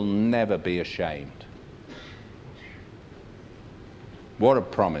Him shall never be ashamed. What a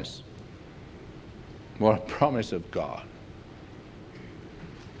promise. What a promise of God.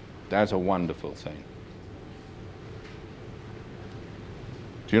 That's a wonderful thing.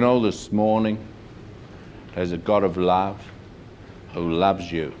 Do you know this morning there's a God of love who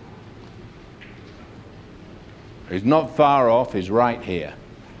loves you. He's not far off, He's right here.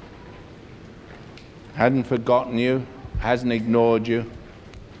 Hasn't forgotten you, hasn't ignored you.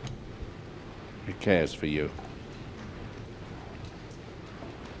 He cares for you.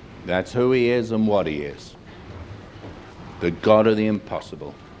 That's who He is and what He is. The God of the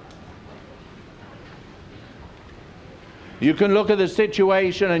impossible. You can look at the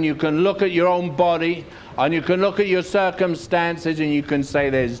situation and you can look at your own body and you can look at your circumstances and you can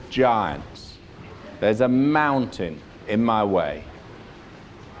say there's giants. There's a mountain in my way.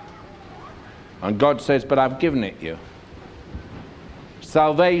 And God says, but I've given it you.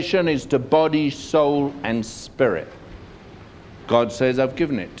 Salvation is to body, soul, and spirit. God says, I've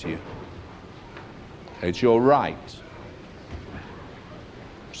given it to you. It's your right.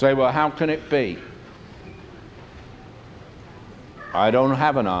 Say, well, how can it be? I don't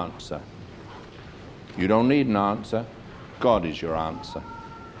have an answer. You don't need an answer. God is your answer.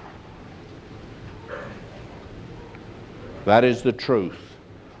 That is the truth.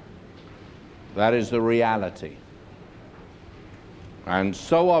 That is the reality. And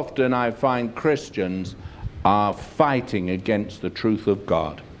so often I find Christians are fighting against the truth of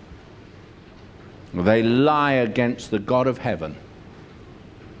God. They lie against the God of heaven.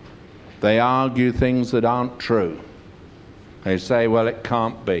 They argue things that aren't true. They say, well, it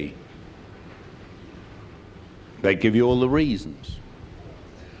can't be. They give you all the reasons.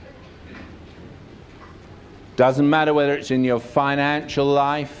 Doesn't matter whether it's in your financial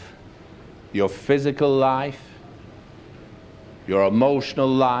life, your physical life, your emotional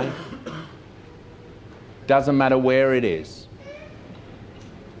life. Doesn't matter where it is.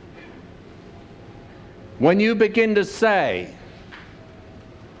 When you begin to say,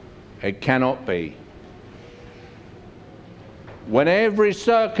 it cannot be, when every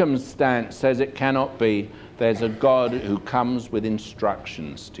circumstance says it cannot be, there's a God who comes with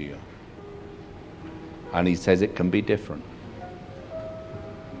instructions to you. And he says it can be different.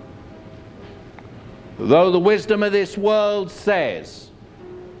 Though the wisdom of this world says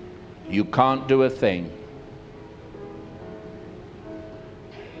you can't do a thing,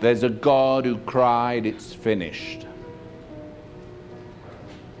 there's a God who cried, it's finished.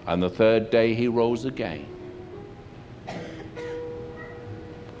 And the third day he rose again,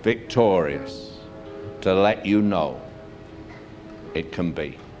 victorious, to let you know it can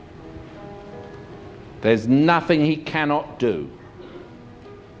be. There's nothing he cannot do.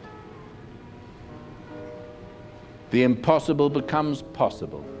 The impossible becomes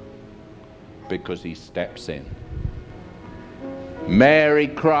possible because he steps in. Mary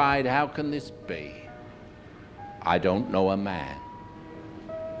cried, how can this be? I don't know a man.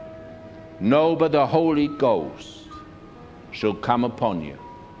 No, but the Holy Ghost shall come upon you.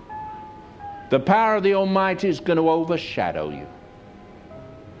 The power of the Almighty is going to overshadow you.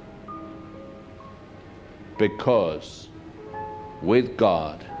 Because with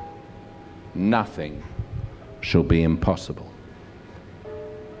God, nothing shall be impossible.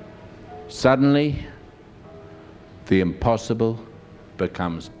 Suddenly, the impossible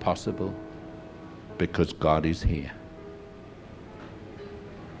becomes possible because God is here.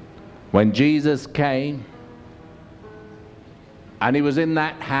 When Jesus came and he was in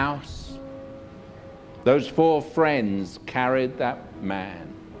that house, those 4 friends carried that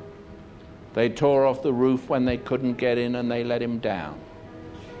man. They tore off the roof when they couldn't get in and they let him down.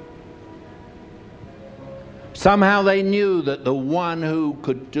 Somehow they knew that the one who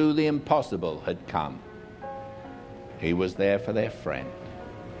could do the impossible had come. He was there for their friend.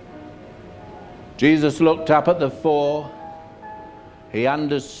 Jesus looked up at the 4. He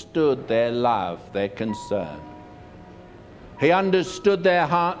understood their love, their concern. He understood their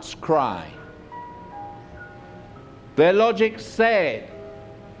heart's cry. Their logic said,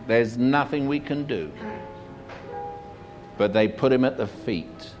 there's nothing we can do. But they put him at the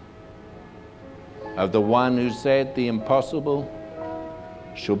feet of the one who said the impossible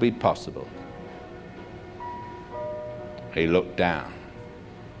shall be possible. He looked down.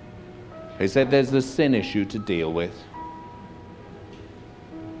 He said, there's the sin issue to deal with.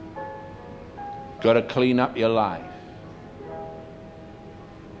 Got to clean up your life.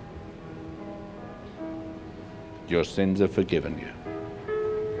 Your sins are forgiven you.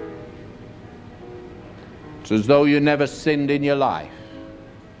 It's as though you never sinned in your life.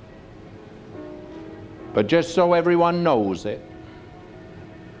 But just so everyone knows it,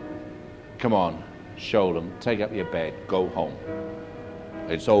 come on, show them, take up your bed, go home.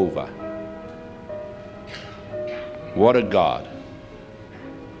 It's over. What a God.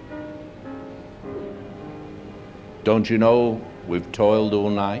 Don't you know we've toiled all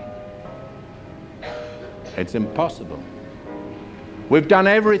night? It's impossible. We've done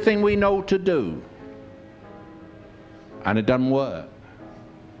everything we know to do, and it doesn't work.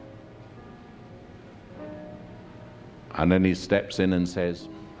 And then he steps in and says,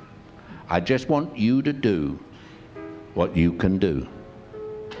 I just want you to do what you can do.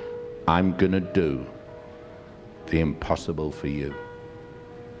 I'm going to do the impossible for you.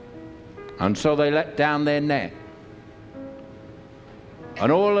 And so they let down their net.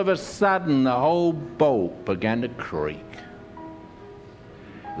 And all of a sudden, the whole boat began to creak.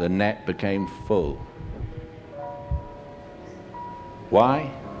 The net became full. Why?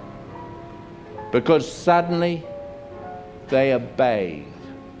 Because suddenly they obeyed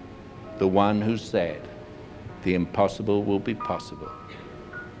the one who said, the impossible will be possible.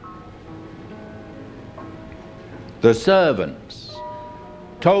 The servants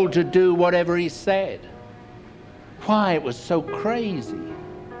told to do whatever he said. Why? It was so crazy.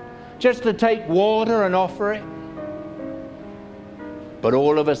 Just to take water and offer it. But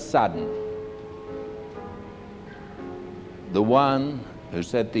all of a sudden, the one who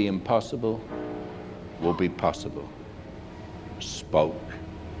said the impossible will be possible spoke.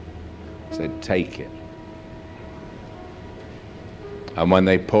 Said, take it. And when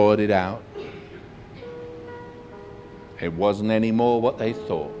they poured it out, it wasn't any more what they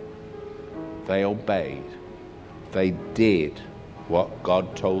thought. They obeyed. They did what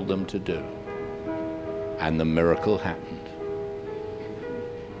God told them to do. And the miracle happened.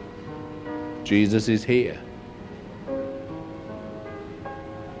 Jesus is here.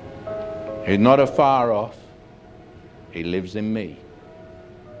 He's not afar off. He lives in me.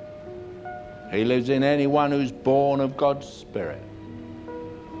 He lives in anyone who's born of God's Spirit.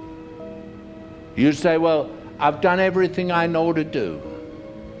 You say, well, I've done everything I know to do.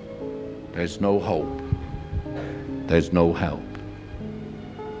 There's no hope. There's no help.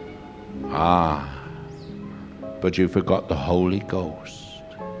 But you forgot the Holy Ghost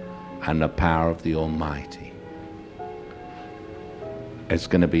and the power of the Almighty. It's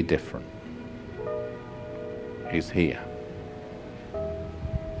going to be different. He's here.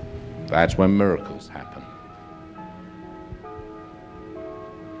 That's when miracles happen.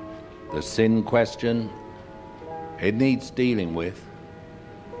 The sin question, it needs dealing with.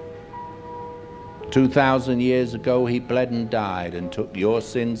 2,000 years ago, he bled and died and took your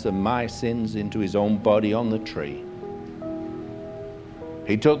sins and my sins into his own body on the tree.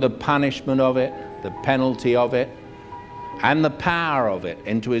 He took the punishment of it, the penalty of it, and the power of it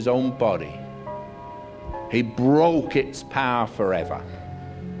into his own body. He broke its power forever.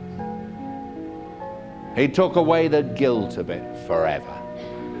 He took away the guilt of it forever.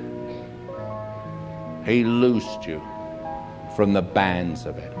 He loosed you from the bands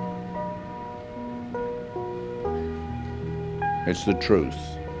of it. It's the truth.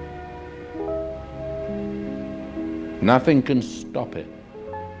 Nothing can stop it.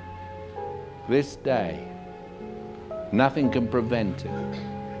 This day, nothing can prevent it.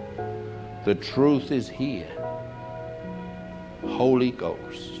 The truth is here. Holy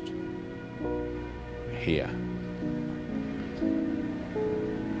Ghost, here.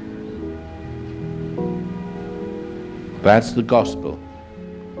 That's the gospel.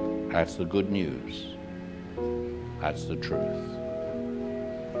 That's the good news. That's the truth.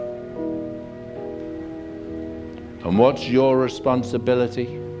 And what's your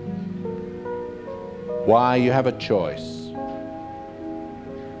responsibility? Why, you have a choice.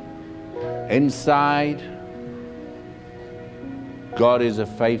 Inside, God is a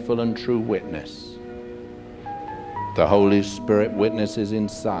faithful and true witness. The Holy Spirit witnesses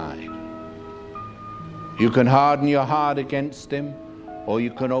inside. You can harden your heart against him, or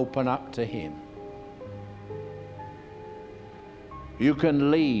you can open up to him. You can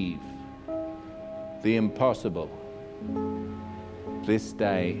leave the impossible this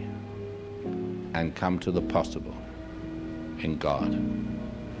day and come to the possible in God.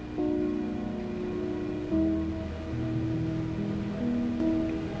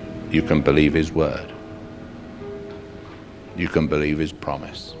 You can believe his word. You can believe his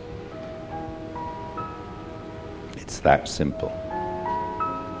promise. It's that simple.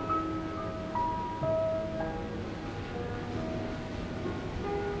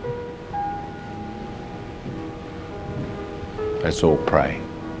 Let's all pray.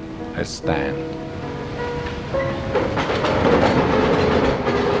 Let's stand.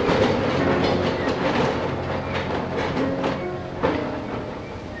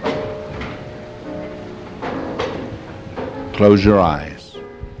 Close your eyes.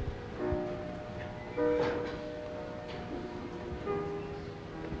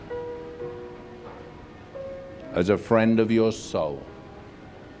 As a friend of your soul,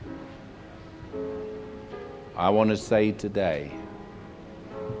 I want to say today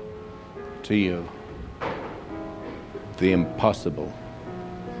to you, the impossible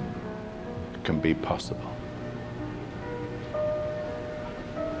can be possible.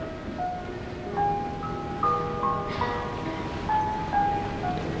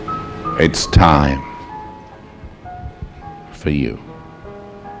 It's time for you.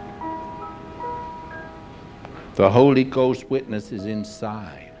 The Holy Ghost witness is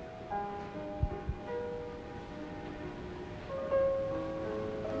inside.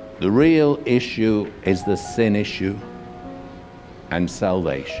 The real issue is the sin issue and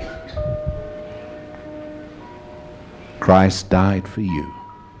salvation. Christ died for you.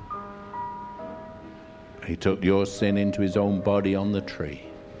 He took your sin into his own body on the tree.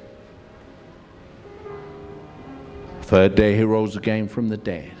 Third day he rose again from the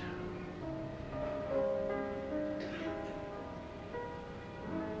dead.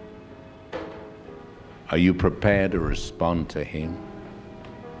 Are you prepared to respond to him?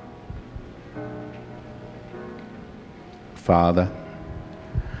 Father,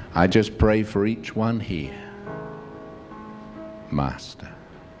 I just pray for each one here. Master,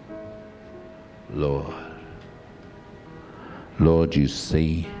 Lord, you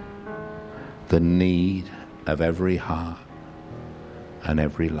see the need of every heart and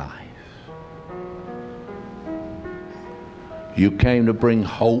every life. You came to bring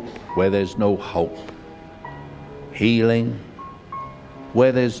hope where there's no hope, healing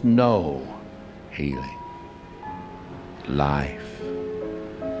where there's no healing, life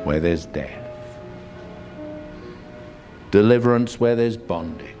where there's death, deliverance where there's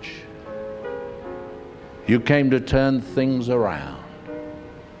bondage. You came to turn things around.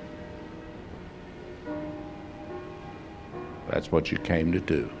 That's what you came to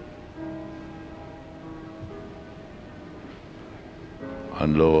do.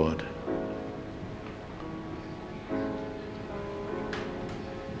 And Lord,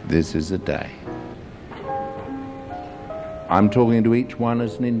 this is a day. I'm talking to each one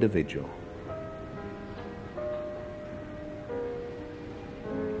as an individual.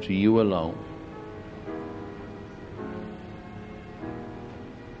 To you alone.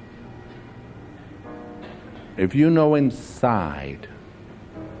 If you know inside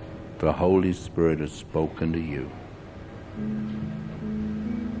the Holy Spirit has spoken to you,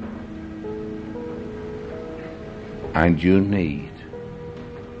 and you need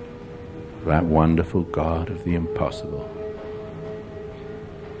that wonderful God of the impossible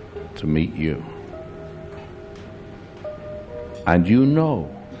to meet you, and you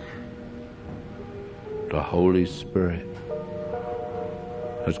know the Holy Spirit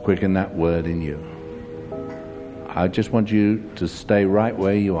has quickened that word in you, I just want you to stay right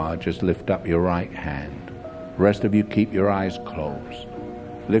where you are. Just lift up your right hand. The rest of you keep your eyes closed.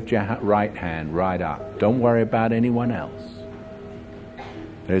 Lift your right hand right up. Don't worry about anyone else.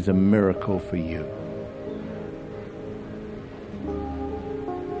 There's a miracle for you.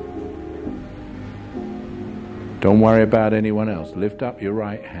 Don't worry about anyone else. Lift up your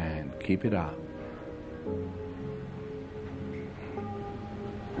right hand. Keep it up.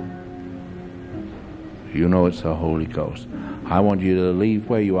 You know it's the Holy Ghost. I want you to leave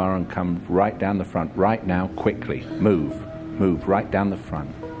where you are and come right down the front. Right now, quickly. Move right down the front.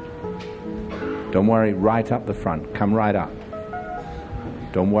 Don't worry, right up the front. Come right up.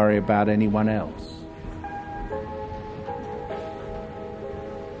 Don't worry about anyone else.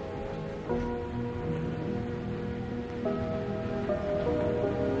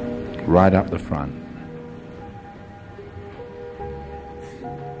 Right up the front.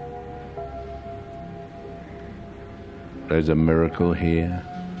 There's a miracle here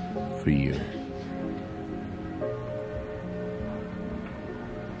for you.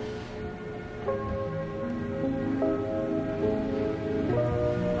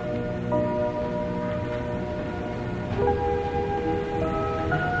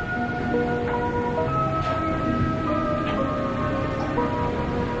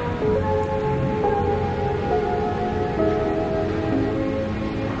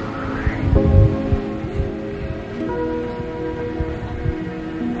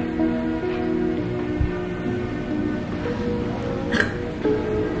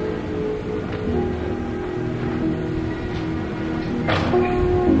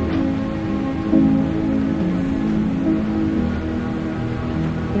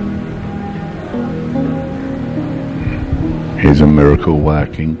 He's a miracle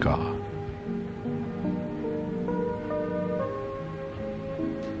working God.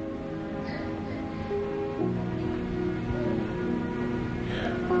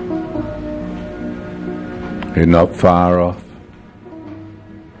 You're not far off.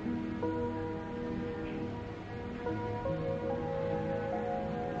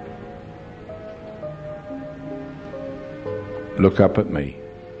 Look up at me,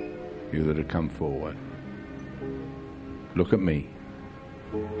 you that have come forward. Look at me.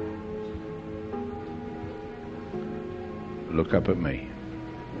 Look up at me.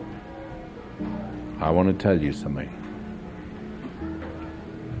 I want to tell you something.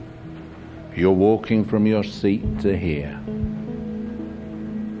 Your walking from your seat to here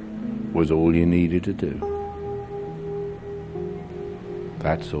was all you needed to do.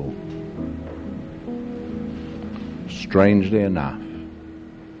 That's all. Strangely enough,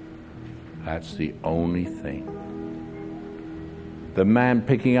 that's the only thing. The man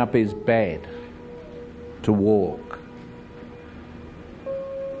picking up his bed to walk.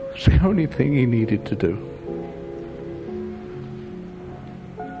 It's the only thing he needed to do.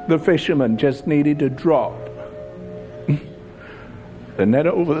 The fisherman just needed to drop the net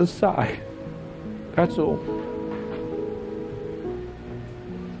over the side. That's all.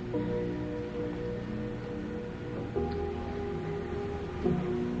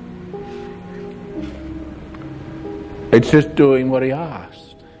 It's just doing what he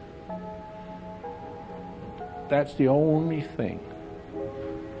asked. That's the only thing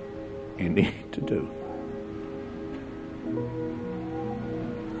you need to do.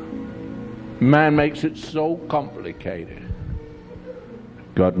 Man makes it so complicated.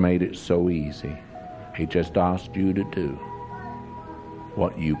 God made it so easy. He just asked you to do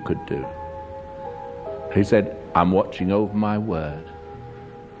what you could do. He said, I'm watching over my word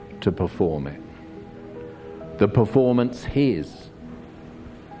to perform it. The performance his,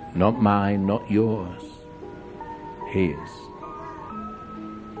 not mine, not yours, his.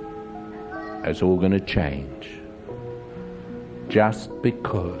 It's all going to change just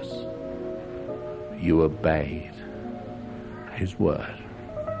because you obeyed his word.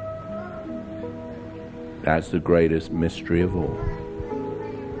 That's the greatest mystery of all.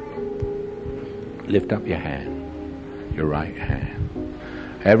 Lift up your hand, your right hand.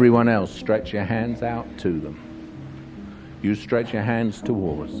 Everyone else, stretch your hands out to them. You stretch your hands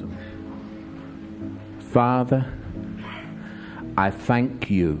towards them. Father, I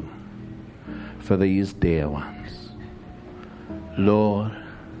thank you for these dear ones. Lord,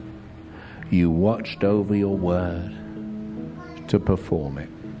 you watched over your word to perform it.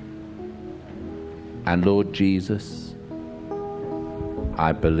 And Lord Jesus,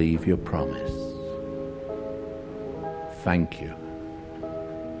 I believe your promise. Thank you.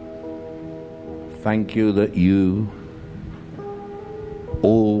 Thank you that you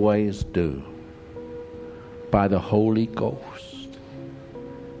always do, by the Holy Ghost,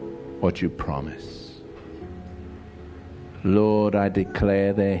 what you promise. Lord, I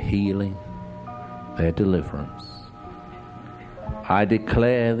declare their healing, their deliverance. I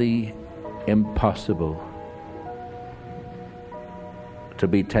declare the impossible to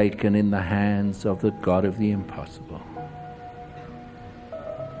be taken in the hands of the God of the impossible.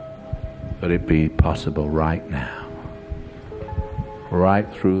 Let it be possible right now, right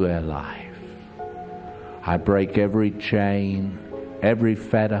through their life. I break every chain, every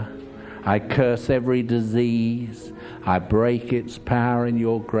fetter. I curse every disease. I break its power in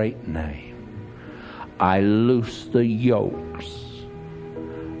your great name. I loose the yokes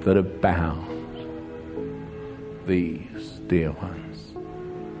that have bound these dear ones.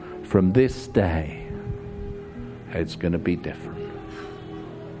 From this day, it's going to be different.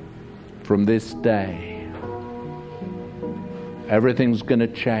 From this day, everything's going to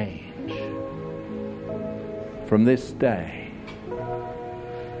change. From this day,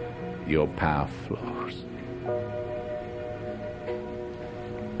 your power flows.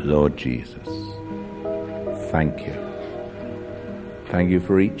 Lord Jesus, thank you. Thank you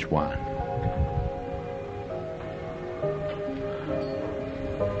for each one.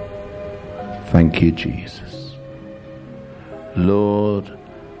 Thank you, Jesus. Lord,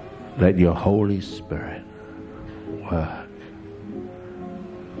 let your Holy Spirit work.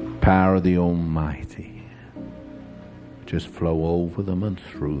 Power of the Almighty just flow over them and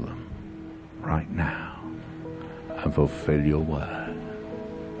through them right now and fulfill your word.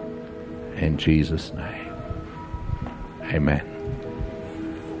 In Jesus' name. Amen.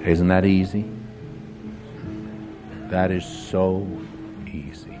 Isn't that easy? That is so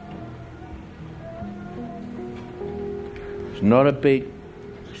easy. It's not a big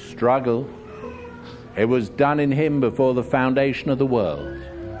struggle. It was done in him before the foundation of the world.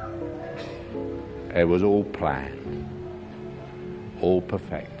 It was all planned, all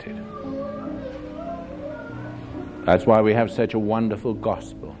perfected. That's why we have such a wonderful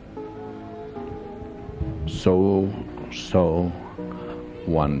gospel. So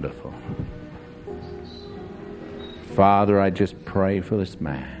wonderful. Father, I just pray for this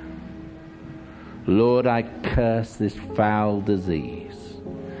man. Lord, I curse this foul disease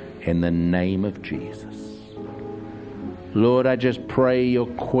in the name of Jesus. Lord, I just pray your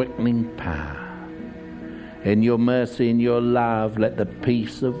quickening power. In your mercy, in your love, let the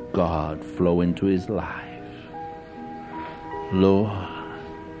peace of God flow into his life. Lord,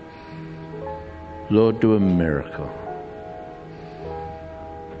 do a miracle.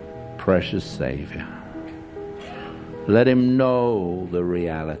 Precious Savior. Let him know the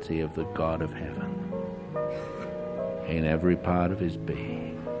reality of the God of heaven in every part of his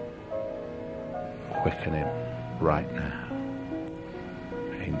being. Quicken him right now.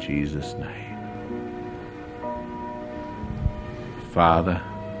 In Jesus' name. Father,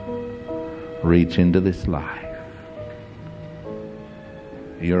 reach into this life.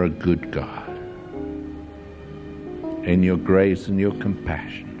 You're a good God. In your grace and your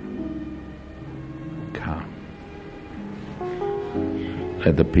compassion, come.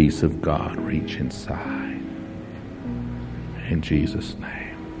 Let the peace of God reach inside. In Jesus'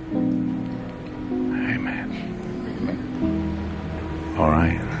 name. Amen. All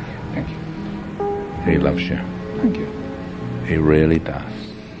right. Thank you. He loves you. Thank you. He really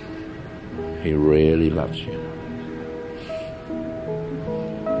does. He really loves you.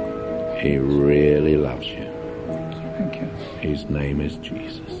 He really loves you. Thank you. His name is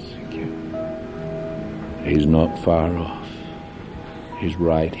Jesus. Thank you. He's not far off. He's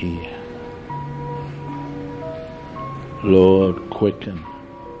right here. Lord, quicken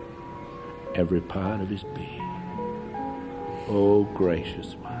every part of his being. Oh,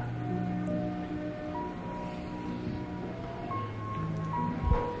 gracious one.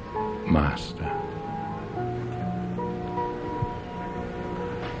 Master.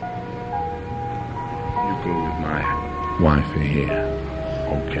 You go with my wife here.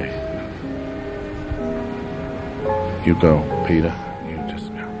 Okay. You go, Peter. You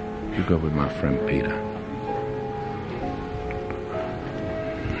just go. You go with my friend Peter.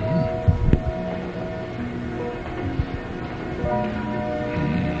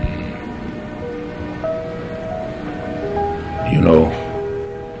 You know,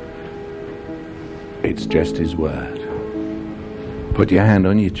 it's just his word. Put your hand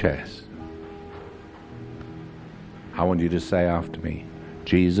on your chest. I want you to say after me,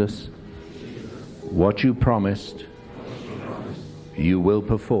 Jesus, what you promised, you will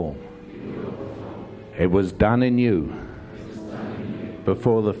perform. It was done in you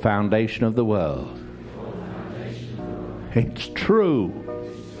before the foundation of the world. It's true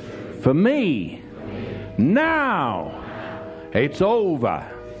for me. Now it's over.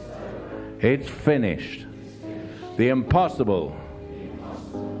 It's finished. The impossible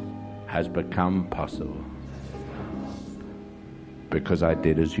has become possible because I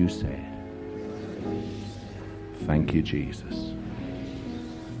did as you said. Thank you, Jesus.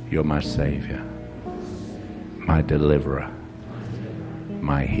 You're my Savior, my deliverer,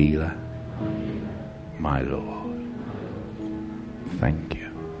 my healer, my Lord. Thank you.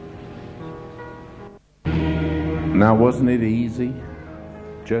 Now, wasn't it easy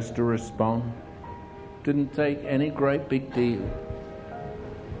just to respond? Didn't take any great big deal.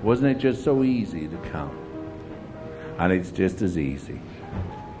 Wasn't it just so easy to come? And it's just as easy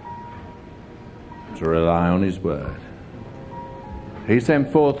to rely on his word. He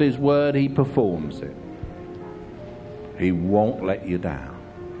sent forth his word, he performs it. He won't let you down.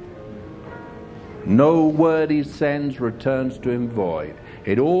 No word he sends returns to him void.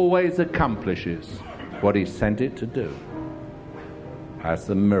 It always accomplishes what he sent it to do. That's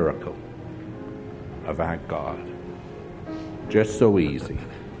the miracle of our God. Just so easy.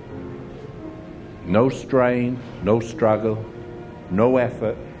 No strain, no struggle, no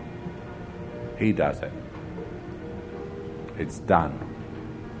effort. He does it. It's done.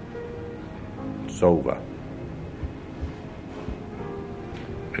 It's over.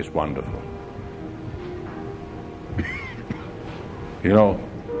 It's wonderful. You know,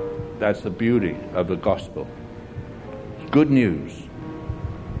 that's the beauty of the gospel. It's good news.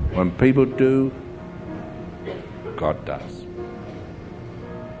 When people do, God does.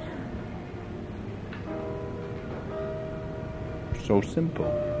 So simple.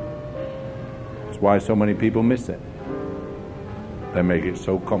 That's why so many people miss it. They make it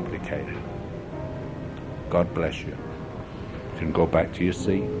so complicated. God bless you. You can go back to your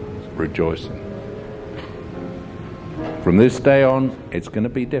seat, rejoicing. From this day on, it's going to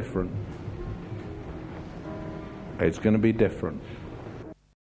be different. It's going to be different.